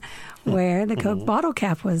 Where the Coke bottle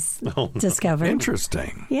cap was discovered.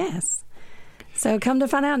 Interesting. Yes. So come to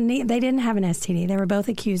find out, they didn't have an STD. They were both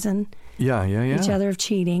accusing each other of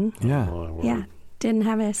cheating. Yeah. Yeah. Didn't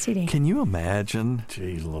have an STD. Can you imagine?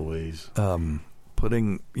 Jeez Louise.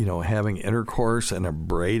 Putting, having intercourse and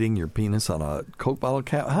abrading your penis on a Coke bottle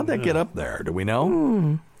cap? How'd that get up there? Do we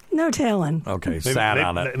know? No telling. Okay, sat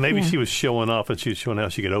on it. Maybe she was showing off and she was showing how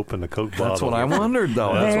she could open the Coke bottle. That's what I wondered,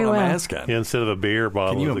 though. That's what I'm asking. Yeah, instead of a beer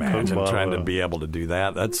bottle. Can you imagine Coke trying bottle? to be able to do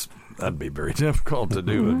that? That'd be very difficult to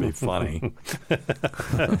do. It'd be funny.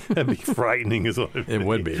 That'd be frightening as well. It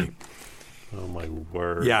would be. Oh, my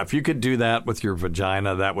word. Yeah, if you could do that with your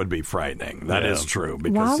vagina, that would be frightening. That is true.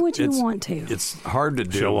 Because why would you want to? It's hard to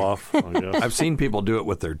do. Show off, I guess. I've seen people do it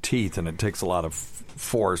with their teeth, and it takes a lot of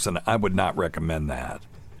force, and I would not recommend that.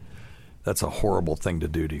 That's a horrible thing to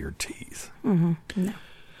do to your teeth. Mm-hmm. No.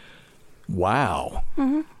 Wow.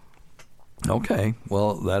 Mm-hmm. Okay.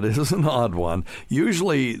 Well, that is an odd one.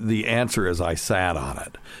 Usually the answer is I sat on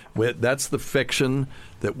it. That's the fiction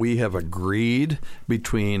that we have agreed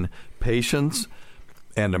between patients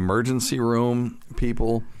and emergency room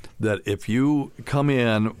people, that if you come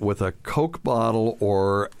in with a Coke bottle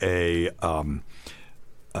or an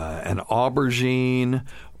aubergine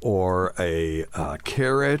or a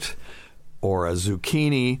carrot or a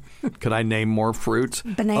zucchini. Can I name more fruits?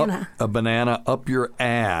 Banana. A banana up your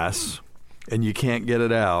ass, and you can't get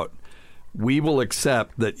it out. We will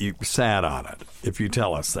accept that you sat on it if you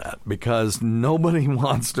tell us that, because nobody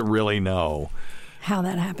wants to really know how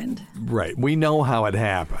that happened. Right. We know how it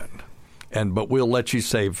happened, but we'll let you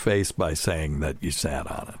save face by saying that you sat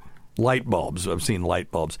on it. Light bulbs. I've seen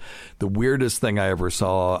light bulbs. The weirdest thing I ever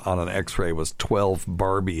saw on an X-ray was 12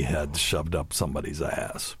 Barbie heads shoved up somebody's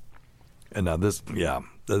ass. And now this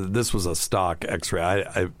was a stock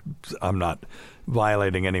X-ray. I'm not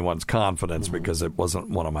violating anyone's confidence because it wasn't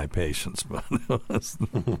one of my patients, but it was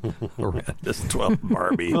horrendous. 12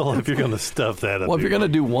 Barbie. Well, if you're going to stuff that up. Well, if you're going to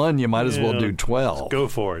do one, you might as well do 12. Go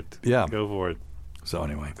for it. Yeah. Go for it. So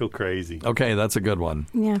anyway. Go crazy. Okay, that's a good one.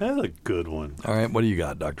 Yeah. That's a good one. All right, what do you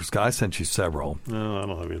got, Dr. Scott? I sent you several. No, I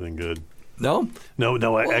don't have anything good. No?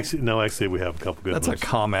 No, actually, we have a couple good ones. That's a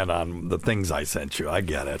comment on the things I sent you. I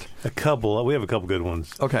get it. We have a couple good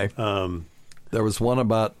ones. Okay. There was one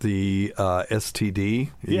about the STD.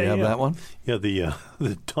 You have that one? Yeah, the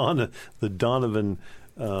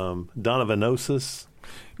Donovanosis.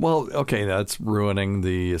 Well, okay, that's ruining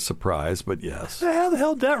the surprise, but yes. How the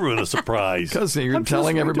hell did that ruin a surprise? Because you're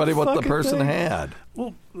telling everybody what the person had.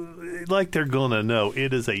 Well, like they're going to know.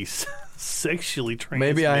 It is a sexually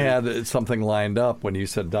transmitted. Maybe I had something lined up when you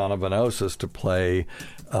said Donovanosis to play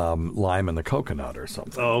Lime in the Coconut or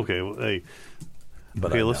something. Oh, okay. Well, hey.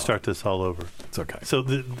 But okay, let's start this all over. It's okay. So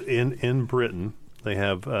in Britain, they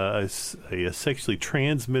have a sexually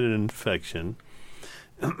transmitted infection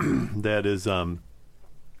that is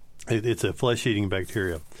it's a flesh-eating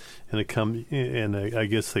bacteria, and I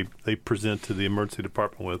guess they present to the emergency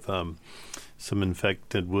department with some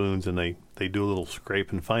infected wounds, and they do a little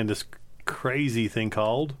scrape and find this crazy thing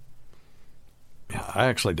called. Yeah, I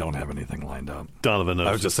actually don't have anything lined up. Donovanosis.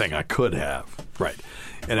 I was just saying I could have. Right.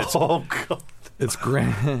 And it's God. It's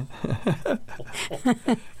grand.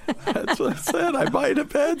 That's what I said. I might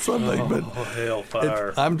have had something, but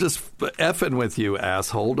hellfire! I'm just effing with you,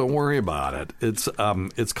 asshole. Don't worry about it. It's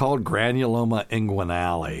called granuloma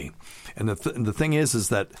inguinale, and the thing is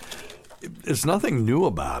that there's nothing new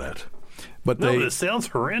about it. But it sounds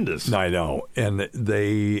horrendous. I know, and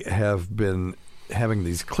they have been having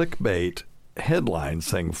these clickbait headlines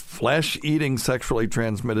saying flesh-eating sexually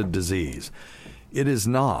transmitted disease. It is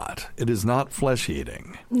not. It is not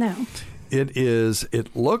flesh-eating. No. It is.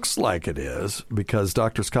 It looks like it is because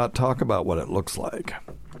Dr. Scott, talk about what it looks like.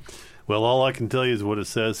 Well, all I can tell you is what it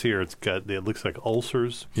says here. It looks like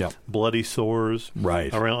ulcers, bloody sores,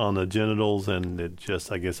 right, around on the genitals, and I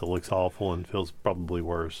guess it looks awful and feels probably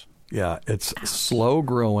worse. Yeah, it's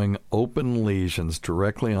slow-growing open lesions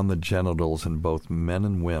directly on the genitals in both men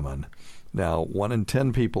and women. Now, 1 in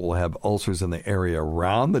 10 people will have ulcers in the area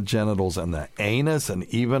around the genitals and the anus and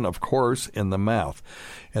even, of course, in the mouth.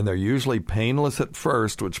 And they're usually painless at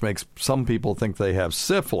first, which makes some people think they have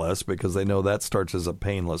syphilis because they know that starts as a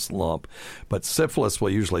painless lump. But syphilis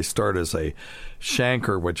will usually start as a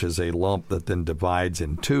chancre, which is a lump that then divides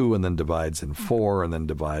in 2 and then divides in 4 and then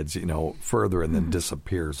divides, further and then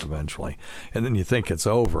disappears eventually. And then you think it's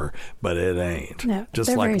over, but it ain't. No,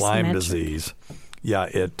 just like Lyme disease. Yeah,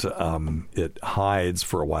 it hides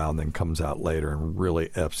for a while and then comes out later and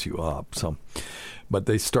really F's you up. So, but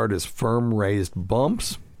they start as firm raised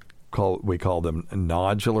bumps. We call them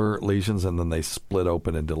nodular lesions, and then they split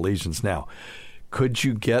open into lesions. Now, could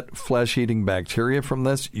you get flesh-eating bacteria from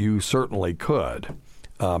this? You certainly could.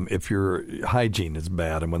 If your hygiene is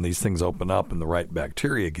bad and when these things open up and the right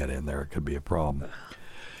bacteria get in there, it could be a problem.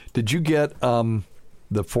 Did you get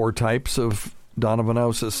the 4 types of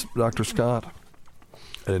Donovanosis, Dr. Scott?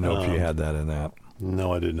 I didn't know if you had that in that.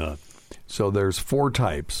 No, I did not. So there's 4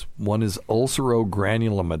 types. One is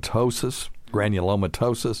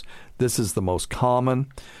ulcerogranulomatosis. This is the most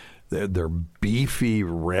common. They're beefy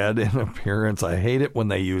red in appearance. I hate it when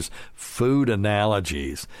they use food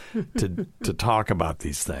analogies to talk about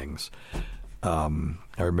these things. I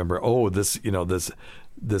remember, this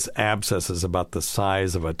abscess is about the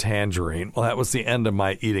size of a tangerine. Well, that was the end of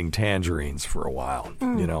my eating tangerines for a while.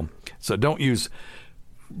 So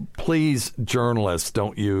please, journalists,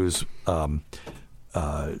 don't use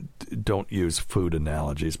food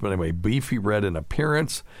analogies. But anyway, beefy red in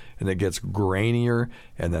appearance, and it gets grainier,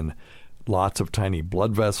 and then lots of tiny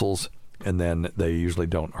blood vessels, and then they usually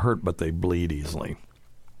don't hurt, but they bleed easily.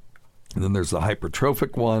 And then there's the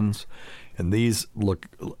hypertrophic ones, and these look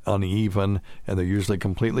uneven, and they're usually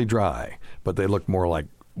completely dry, but they look more like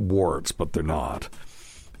warts, but they're not.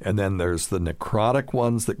 And then there's the necrotic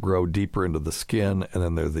ones that grow deeper into the skin, and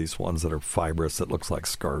then there's these ones that are fibrous that looks like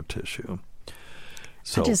scar tissue.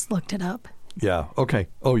 So, I just looked it up. Yeah. Okay.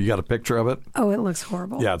 Oh, you got a picture of it? Oh, it looks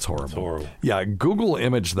horrible. Yeah, it's horrible. Yeah, Google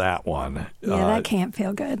image that one. Yeah, that can't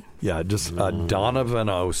feel good. Yeah, just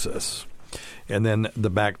donovanosis. And then the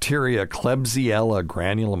bacteria Klebsiella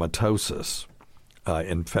granulomatosis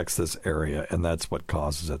infects this area, and that's what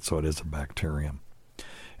causes it. So it is a bacterium.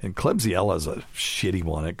 And Klebsiella is a shitty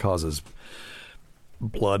one. It causes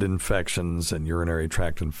blood infections and urinary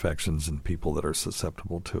tract infections in people that are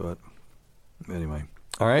susceptible to it. Anyway.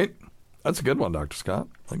 All right. That's a good one, Dr. Scott.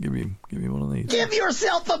 I'll give you one of these. Give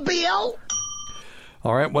yourself a bill.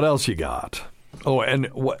 All right. What else you got? Oh, and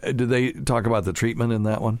what did they talk about the treatment in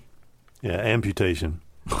that one? Yeah, amputation.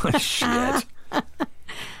 Shit.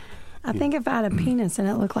 I think if I had a penis and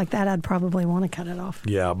it looked like that, I'd probably want to cut it off.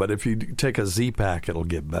 Yeah, but if you take a Z-Pack, it'll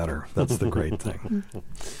get better. That's the great thing.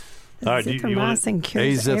 All right, azithromycin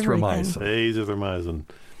cures azithromycin. Azithromycin.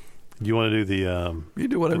 You want to do the you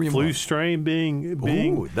do whatever the you flu want. strain being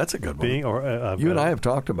Ooh, that's a good one. You and I have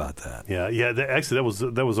talked about that. Yeah. Actually,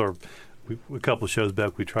 that was our a couple of shows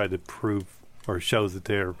back. We tried to prove or show that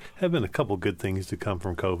there have been a couple of good things to come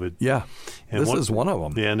from COVID. Yeah, and this is one of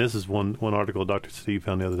them. Yeah, and this is one article Dr. Steve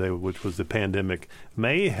found the other day, which was the pandemic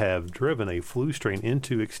may have driven a flu strain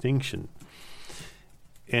into extinction.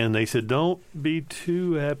 And they said, don't be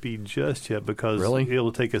too happy just yet because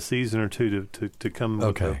it'll take a season or two to come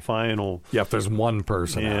with the final. Yeah, if there's one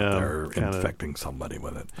person out there infecting somebody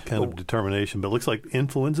with it. Kind of determination. But it looks like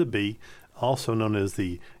influenza B, also known as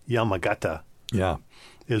the Yamagata,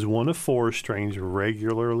 is one of 4 strains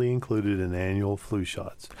regularly included in annual flu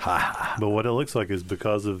shots. But what it looks like is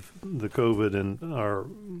because of the COVID and our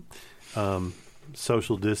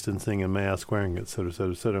social distancing and mask wearing, et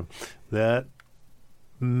cetera, that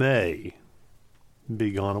may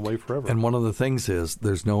be gone away forever. And one of the things is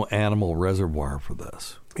there's no animal reservoir for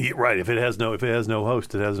this. Yeah, right. If it has no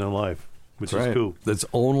host, it has no life, which is cool. That's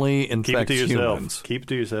only infects humans. Keep it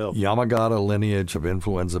to yourself. Yamagata lineage of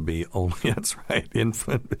influenza B only. That's right.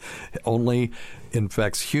 Only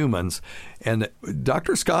infects humans. And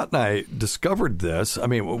Dr. Scott and I discovered this. I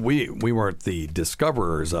mean, we weren't the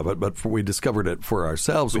discoverers of it, but we discovered it for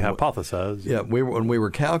ourselves. We hypothesized. Yeah, when we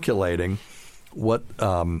were calculating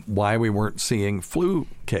why we weren't seeing flu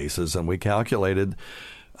cases, and we calculated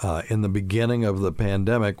in the beginning of the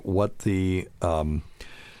pandemic what the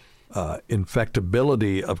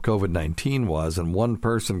infectability of COVID-19 was, and one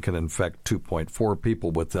person can infect 2.4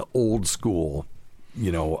 people with the old school,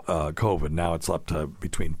 COVID. Now it's up to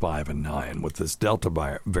between 5 and 9 with this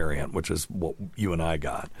Delta variant, which is what you and I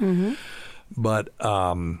got. Mm-hmm. But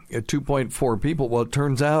at 2.4 people, well, it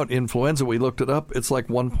turns out influenza, we looked it up, it's like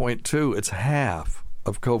 1.2. It's half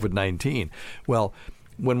of COVID-19. Well,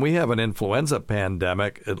 when we have an influenza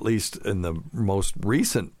pandemic, at least in the most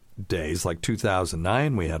recent days, like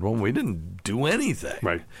 2009 we had one, we didn't do anything.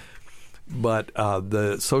 Right. But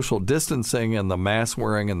the social distancing and the mask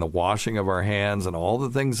wearing and the washing of our hands and all the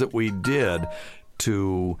things that we did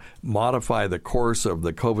to modify the course of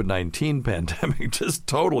the COVID-19 pandemic just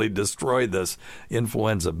totally destroyed this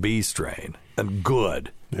influenza B strain. And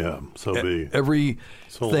good. Yeah, so B.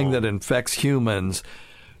 Everything that infects humans,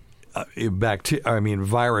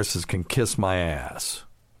 viruses can kiss my ass.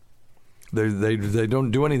 They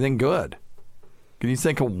don't do anything good. Can you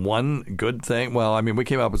think of one good thing? Well, I mean, we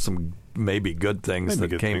came up with some maybe good things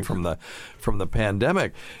that came from the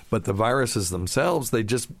pandemic, but the viruses themselves,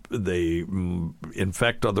 they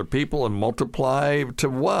infect other people and multiply to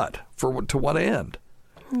what? To what end?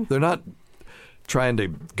 They're not trying to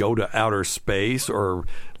go to outer space or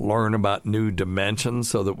learn about new dimensions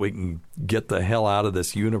so that we can get the hell out of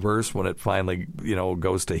this universe when it finally,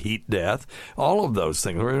 goes to heat death. All of those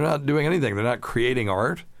things. They're not doing anything. They're not creating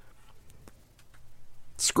art.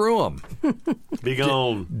 Screw them. Be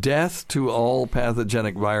gone. Death to all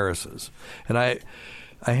pathogenic viruses. And I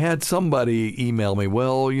had somebody email me,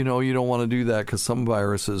 well, you don't want to do that because some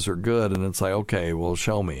viruses are good. And it's like, okay, well,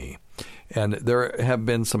 show me. And there have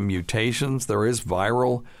been some mutations. There is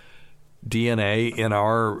viral DNA in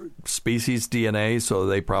our species DNA, so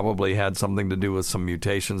they probably had something to do with some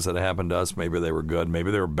mutations that happened to us. Maybe they were good.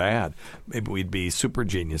 Maybe they were bad. Maybe we'd be super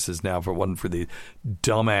geniuses now if it wasn't for the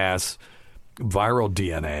dumbass viral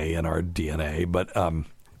DNA in our DNA. But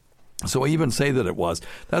so I even say that it was.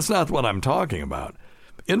 That's not what I'm talking about.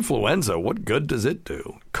 Influenza, what good does it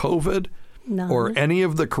do? COVID or any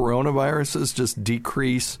of the coronaviruses just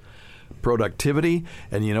decrease productivity.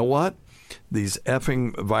 And you know what? These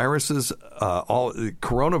effing viruses, all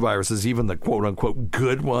coronaviruses, even the quote-unquote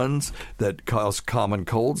good ones that cause common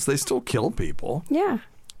colds, they still kill people. Yeah.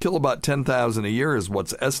 kill about 10,000 a year is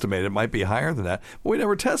what's estimated. It might be higher than that. But we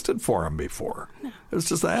never tested for them before. No. It was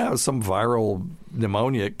just it was some viral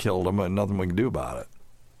pneumonia that killed them and nothing we can do about it.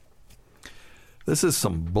 This is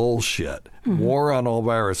some bullshit. Mm-hmm. War on all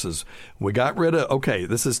viruses. We got rid of, okay,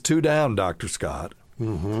 this is 2 down, Dr. Scott.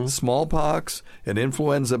 Mm-hmm. Smallpox and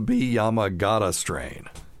influenza B Yamagata strain.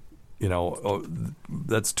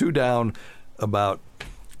 That's 2 down, about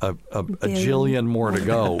a jillion more to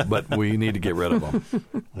go, but we need to get rid of them.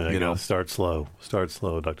 Start slow,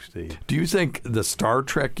 Dr. Steve. Do you think the Star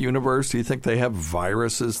Trek universe, do you think they have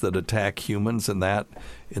viruses that attack humans in that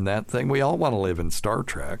thing? We all want to live in Star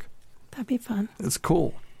Trek. That'd be fun. It's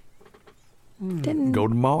cool. Go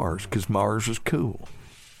to Mars, because Mars is cool.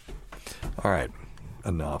 All right,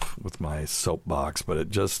 enough with my soapbox, but it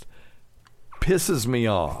just pisses me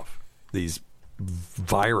off, these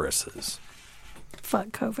viruses. Fuck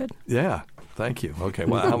COVID. Yeah, thank you. Okay,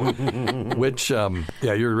 well,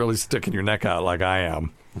 you're really sticking your neck out like I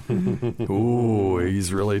am. Ooh,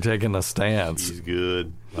 he's really taking a stance. He's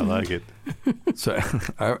good. I like it. So,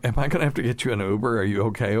 am I going to have to get you an Uber? Are you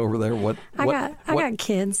okay over there? I got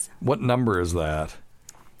kids. What number is that?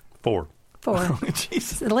 4. Oh,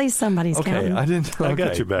 Jesus. At least somebody's counting. I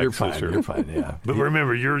got your back. You're fine. Sure. You're fine. Yeah. But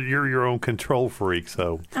remember, you're your own control freak.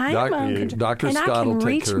 So I am my own control. Dr. And Scott will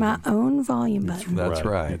take care of my own volume button. That's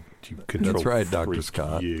right. That's right, Dr.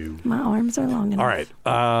 Scott. My arms are long enough. All right.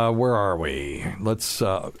 Where are we? Let's.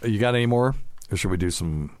 You got any more, or should we do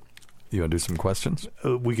some? You want to do some questions?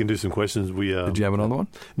 We can do some questions. Did you have another one?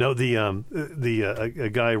 No. A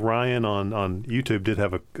guy Ryan on YouTube did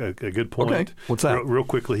have a good point. Okay. What's that? Real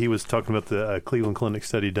quickly, he was talking about the Cleveland Clinic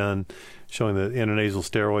study done showing that intranasal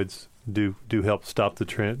steroids do help stop the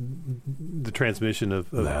transmission of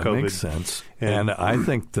that COVID. Makes sense. And I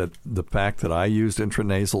think that the fact that I used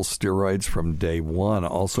intranasal steroids from day one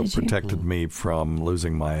also protected me from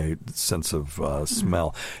losing my sense of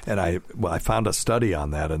smell. And I found a study on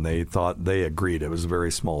that, and they agreed. It was a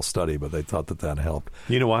very small study, but they thought that helped.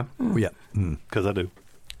 You know why? Yeah. Because I do.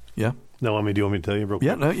 Yeah. No, do you want me to tell you real quick?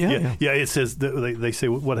 Yeah. No. Yeah. Yeah. It says they say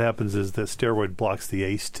what happens is that steroid blocks the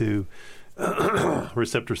ACE2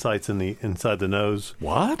 receptor sites inside the nose.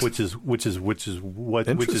 What? Which is where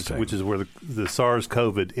the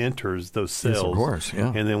SARS-CoV enters those cells. Yes, of course.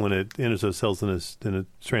 Yeah. And then when it enters those cells, then it's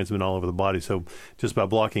transmitted all over the body. So just by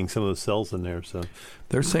blocking some of those cells in there, so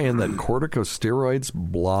they're saying that corticosteroids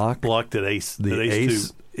block the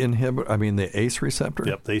ACE inhibit. I mean the ACE receptor.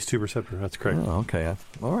 Yep, the ACE2 receptor. That's correct. Oh, okay.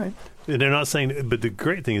 All right. And they're not saying, but the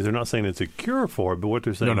great thing is they're not saying it's a cure for it. But what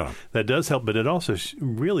they're saying, that does help. But it also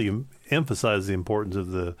really emphasizes the importance of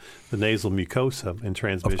the nasal mucosa and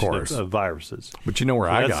transmission of viruses. But you know where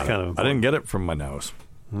I got it? I didn't get it from my nose.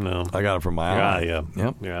 No, I got it from my eye. Yeah.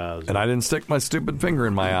 Yep. Yeah. And I didn't stick my stupid finger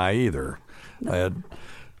in my eye either. I had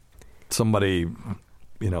somebody,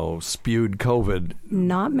 spewed COVID.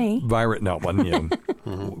 Not me. No, it wasn't you.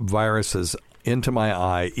 Viruses into my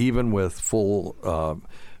eye, even with full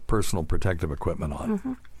personal protective equipment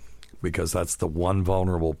on, because that's the one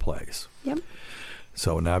vulnerable place. Yep.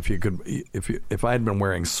 So now, if I had been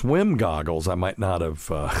wearing swim goggles, I might not have.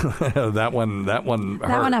 That one hurt. That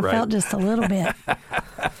one I felt just a little bit.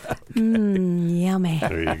 Yummy.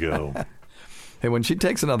 There you go. Hey, when she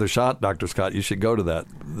takes another shot, Dr. Scott, you should go to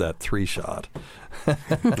that 3 shot.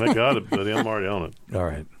 I got it, buddy. I'm already on it. All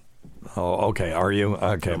right. Oh, okay. Are you?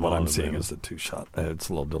 Okay. What I'm seeing is the 2 shot. It's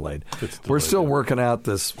a little delayed. We're still working out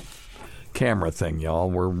this camera thing, y'all.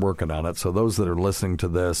 We're working on it. So those that are listening to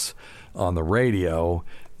this on the radio,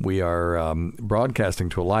 we are broadcasting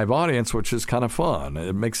to a live audience, which is kind of fun.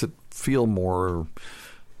 It makes it feel more,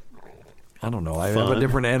 I don't know, I have a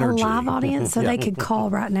different energy. A live audience, so they could call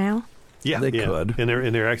right now? Yeah, they could.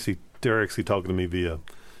 And they're actually talking to me via...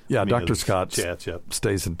 Yeah, Dr. Scott chats,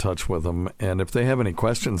 stays in touch with them, and if they have any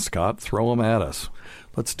questions, Scott, throw them at us.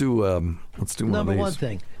 Let's do one of these. Number one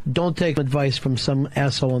thing, don't take advice from some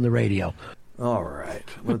asshole on the radio. All right,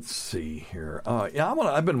 let's see here.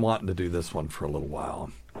 I've been wanting to do this one for a little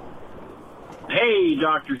while. Hey,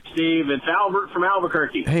 Dr. Steve, it's Albert from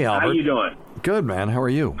Albuquerque. Hey, Albert. How you doing? Good, man. How are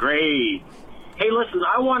you? Great. Hey, listen,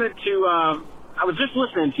 I wanted to... I was just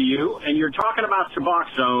listening to you, and you're talking about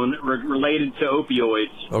Suboxone related to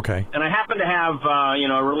opioids. Okay. And I happen to have,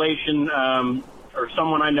 a relation or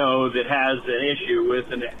someone I know that has an issue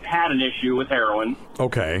with and had an issue with heroin.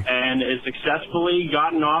 Okay. And has successfully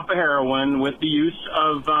gotten off of heroin with the use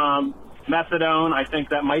of methadone. I think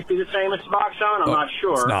that might be the same as Suboxone. I'm not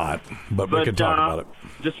sure. It's not, but we can talk about it.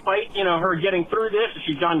 Despite, her getting through this,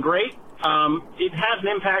 she's done great. It has an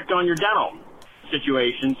impact on your dental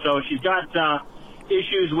situation. So she's got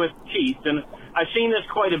issues with teeth, and I've seen this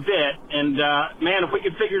quite a bit, and man, if we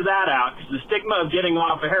could figure that out, because the stigma of getting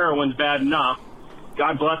off of heroin's bad enough.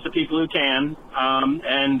 God bless the people who can,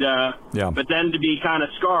 but then to be kind of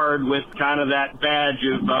scarred with kind of that badge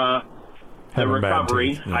of the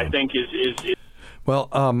recovery, I think is. Well,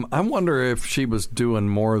 I wonder if she was doing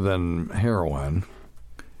more than heroin.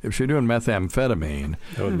 If you're doing methamphetamine,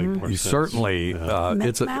 that would make more you sense. Certainly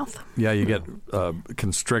mouth. You get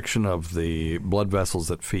constriction of the blood vessels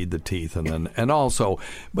that feed the teeth, and also,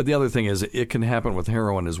 but the other thing is it can happen with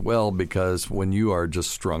heroin as well, because when you are just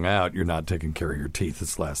strung out, you're not taking care of your teeth.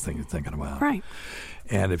 It's the last thing you're thinking about. Right.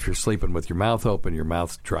 And if you're sleeping with your mouth open, your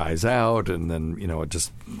mouth dries out, and then it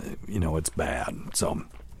just it's bad. So.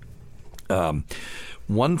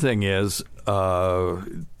 One thing is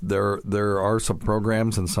there are some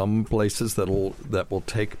programs in some places that will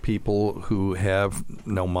take people who have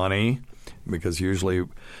no money, because usually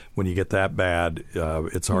when you get that bad,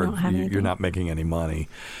 it's hard. You're not making any money.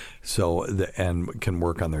 So and can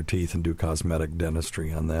work on their teeth and do cosmetic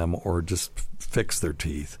dentistry on them, or just fix their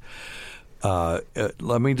teeth.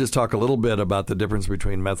 Let me just talk a little bit about the difference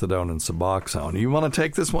between methadone and Suboxone. You want to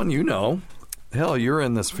take this one? Hell, you're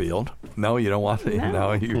in this field. No, you don't want to.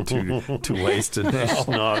 No, you're too wasted now.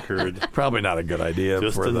 Snockered. Probably not a good idea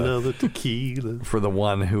Just for another tequila. For the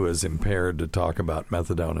one who is impaired to talk about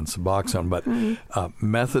methadone and Suboxone. But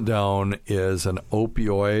methadone is an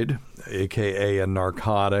opioid, a.k.a. a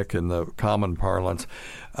narcotic in the common parlance.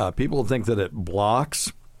 People think that it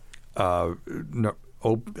blocks other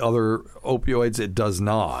opioids. It does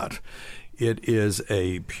not. It is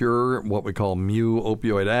a pure, what we call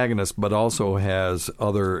mu-opioid agonist, but also has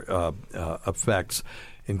other effects,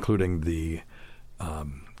 including the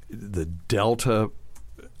delta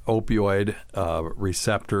opioid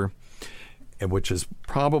receptor, which is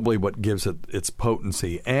probably what gives it its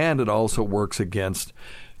potency. And it also works against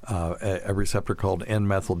a receptor called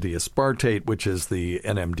N-methyl-D-aspartate, which is the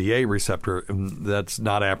NMDA receptor. That's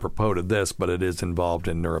not apropos to this, but it is involved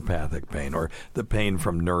in neuropathic pain, or the pain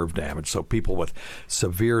from nerve damage. So people with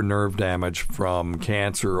severe nerve damage from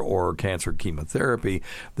cancer or cancer chemotherapy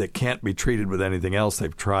that can't be treated with anything else.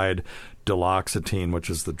 They've tried duloxetine, which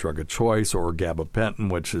is the drug of choice, or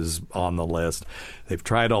gabapentin, which is on the list. They've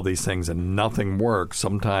tried all these things and nothing works.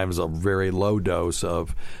 Sometimes a very low dose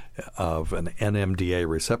of an NMDA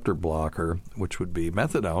receptor blocker, which would be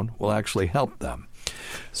methadone, will actually help them.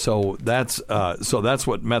 So that's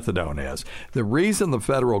what methadone is. The reason the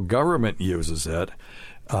federal government uses it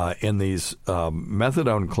in these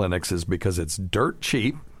methadone clinics is because it's dirt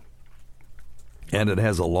cheap, and it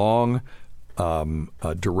has a long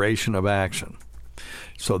duration of action.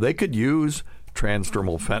 So they could use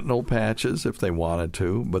transdermal fentanyl patches if they wanted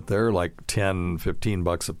to, but they're like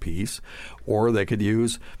 $10-15 a piece. Or they could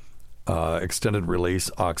use extended release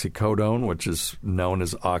oxycodone, which is known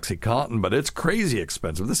as OxyContin, but it's crazy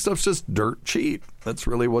expensive. This stuff's just dirt cheap. That's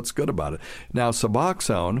really what's good about it. Now,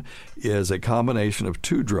 Suboxone is a combination of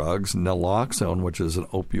two drugs, naloxone, which is an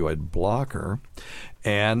opioid blocker,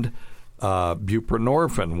 and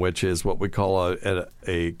buprenorphine, which is what we call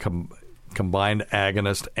a combined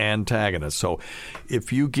agonist-antagonist. So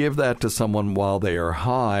if you give that to someone while they are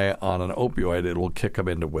high on an opioid, it will kick them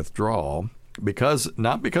into withdrawal.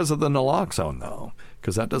 Not because of the naloxone, though,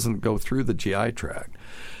 because that doesn't go through the GI tract,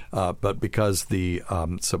 but because the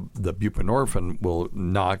buprenorphine will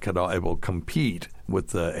knock it off. It will compete with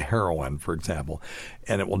the heroin, for example,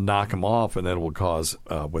 and it will knock them off, and it will cause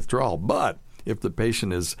withdrawal. But if the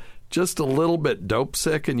patient is just a little bit dope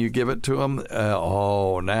sick and you give it to them,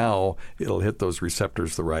 now it'll hit those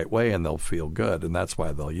receptors the right way and they'll feel good, and that's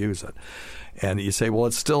why they'll use it. And you say, well,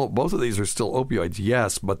 it's still, both of these are still opioids.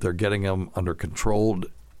 Yes, but they're getting them under controlled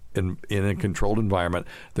in a controlled environment.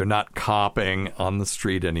 They're not copping on the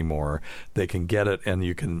street anymore. They can get it, and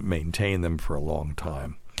you can maintain them for a long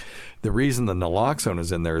time. The reason the naloxone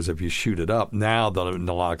is in there is if you shoot it up, now the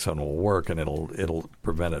naloxone will work, and it'll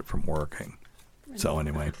prevent it from working. So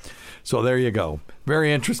anyway, so there you go.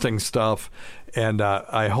 Very interesting stuff, and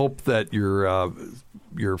I hope that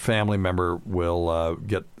your family member will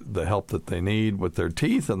get the help that they need with their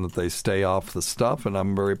teeth, and that they stay off the stuff, and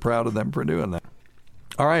I'm very proud of them for doing that.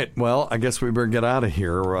 All right, well, I guess we better get out of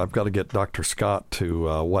here. I've got to get Dr. Scott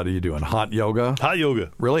to, what are you doing, hot yoga? Hot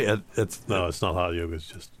yoga. Really? No, it's not hot yoga.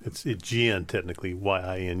 It's yin, technically,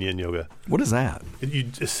 Y-I-N, yin yoga. What is that? You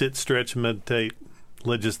just sit, stretch, meditate,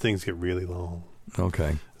 let just things get really long.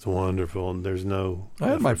 Okay. It's wonderful, and there's no I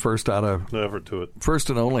had my first no effort to it. First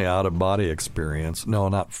and only out-of-body experience. No,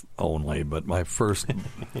 not only, but my first I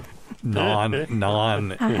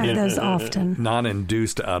have those often.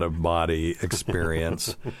 non-induced out-of-body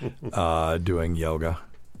experience doing yoga.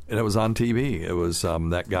 And it was on TV. It was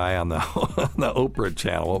that guy on the the Oprah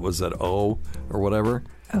channel. What was it, O or whatever?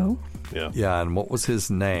 Oh. Yeah, and what was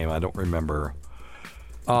his name? I don't remember.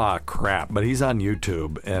 Ah, crap. But he's on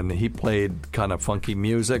YouTube, and he played kind of funky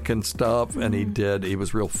music and stuff, and he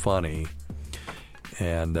was real funny.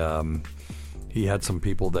 And he had some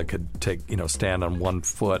people that could stand on one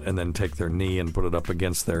foot and then take their knee and put it up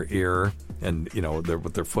against their ear, and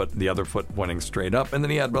with their foot, the other foot pointing straight up. And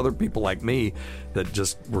then he had other people like me that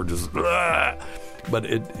were just. But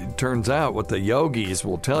it turns out what the yogis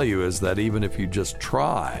will tell you is that even if you just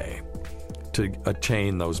try to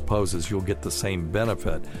attain those poses, you'll get the same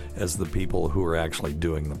benefit as the people who are actually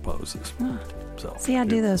doing the poses. Oh. So see, I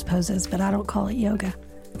do those poses, but I don't call it yoga.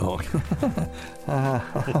 Oh,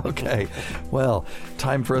 okay. Well,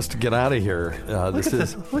 time for us to get out of here. Look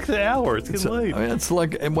at the hour. It's getting late. I mean, it's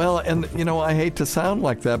like, well, and I hate to sound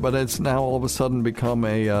like that, but it's now all of a sudden become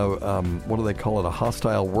a what do they call it? A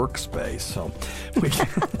hostile workspace. So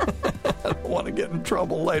I don't want to get in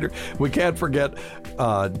trouble later. We can't forget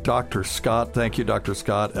Dr. Scott. Thank you, Dr.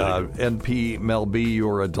 Scott. NP Mel B,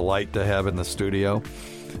 you're a delight to have in the studio.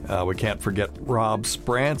 We can't forget Rob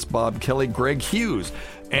Sprance, Bob Kelly, Greg Hughes,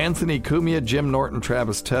 Anthony Cumia, Jim Norton,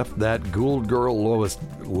 Travis Teff, that Gould girl, Lois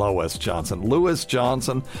Johnson,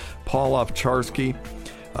 Paul Ovcharski,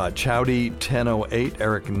 Chowdy 1008,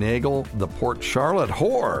 Eric Nagel, the Port Charlotte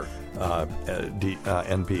Whore,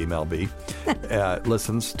 NP Mel B,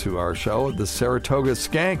 listens to our show, the Saratoga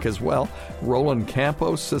Skank as well, Roland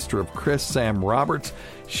Campos, sister of Chris, Sam Roberts,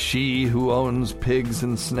 She Who Owns Pigs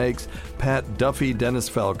and Snakes, Pat Duffy, Dennis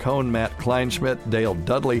Falcone, Matt Kleinschmidt, Dale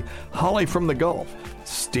Dudley, Holly from the Gulf,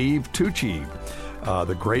 Steve Tucci,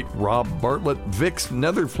 the great Rob Bartlett, Vicks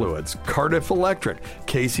Nether Fluids, Cardiff Electric,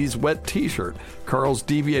 Casey's Wet T-Shirt, Carl's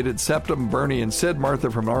Deviated Septum, Bernie and Sid,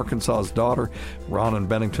 Martha from Arkansas's Daughter, Ron and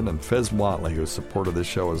Bennington, and Fez Watley, whose support of this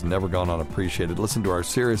show has never gone unappreciated. Listen to our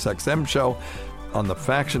Sirius XM show on the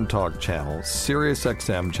Faction Talk channel, Sirius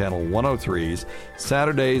XM channel 103s,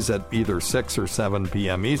 Saturdays at either 6 or 7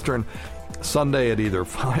 p.m. Eastern, Sunday at either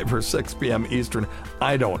 5 or 6 p.m. Eastern.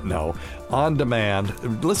 I don't know. On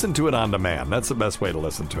demand. Listen to it on demand. That's the best way to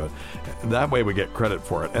listen to it. That way we get credit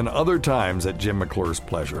for it. And other times at Jim McClure's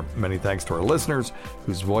pleasure. Many thanks to our listeners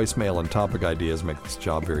whose voicemail and topic ideas make this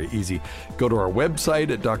job very easy. Go to our website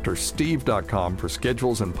at drsteve.com for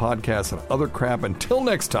schedules and podcasts and other crap. Until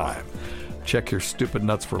next time, check your stupid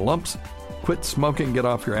nuts for lumps. Quit smoking, get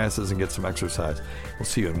off your asses, and get some exercise. We'll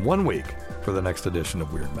see you in 1 week for the next edition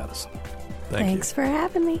of Weird Medicine. Thanks for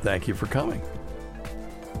having me. Thank you for coming.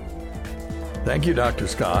 Thank you, Dr.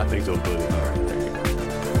 Scott. Thanks, old buddy. All right, thank you.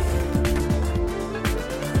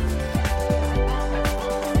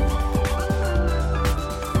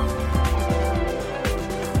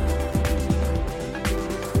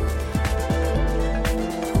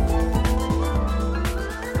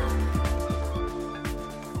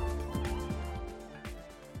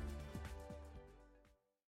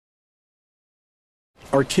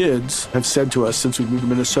 Our kids have said to us since we moved to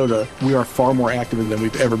Minnesota, we are far more active than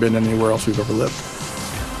we've ever been anywhere else we've ever lived.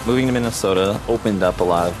 Moving to Minnesota opened up a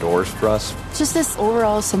lot of doors for us. Just this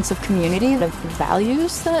overall sense of community, the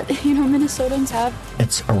values that, Minnesotans have.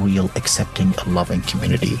 It's a real accepting, loving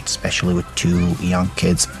community, especially with 2 young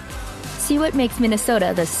kids. See what makes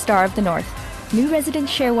Minnesota the star of the North. New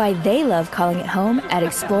residents share why they love calling it home at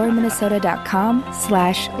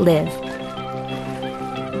exploreminnesota.com/live.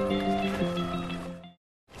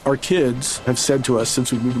 Our kids have said to us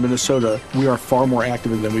since we moved to Minnesota, we are far more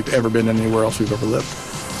active than we've ever been anywhere else we've ever lived.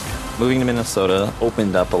 Moving to Minnesota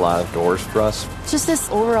opened up a lot of doors for us. Just this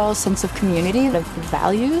overall sense of community, the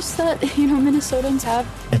values that, Minnesotans have.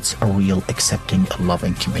 It's a real accepting,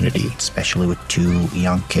 loving community, especially with 2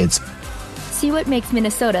 young kids. See what makes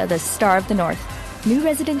Minnesota the star of the North. New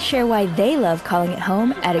residents share why they love calling it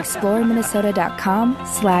home at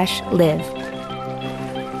exploreminnesota.com/live.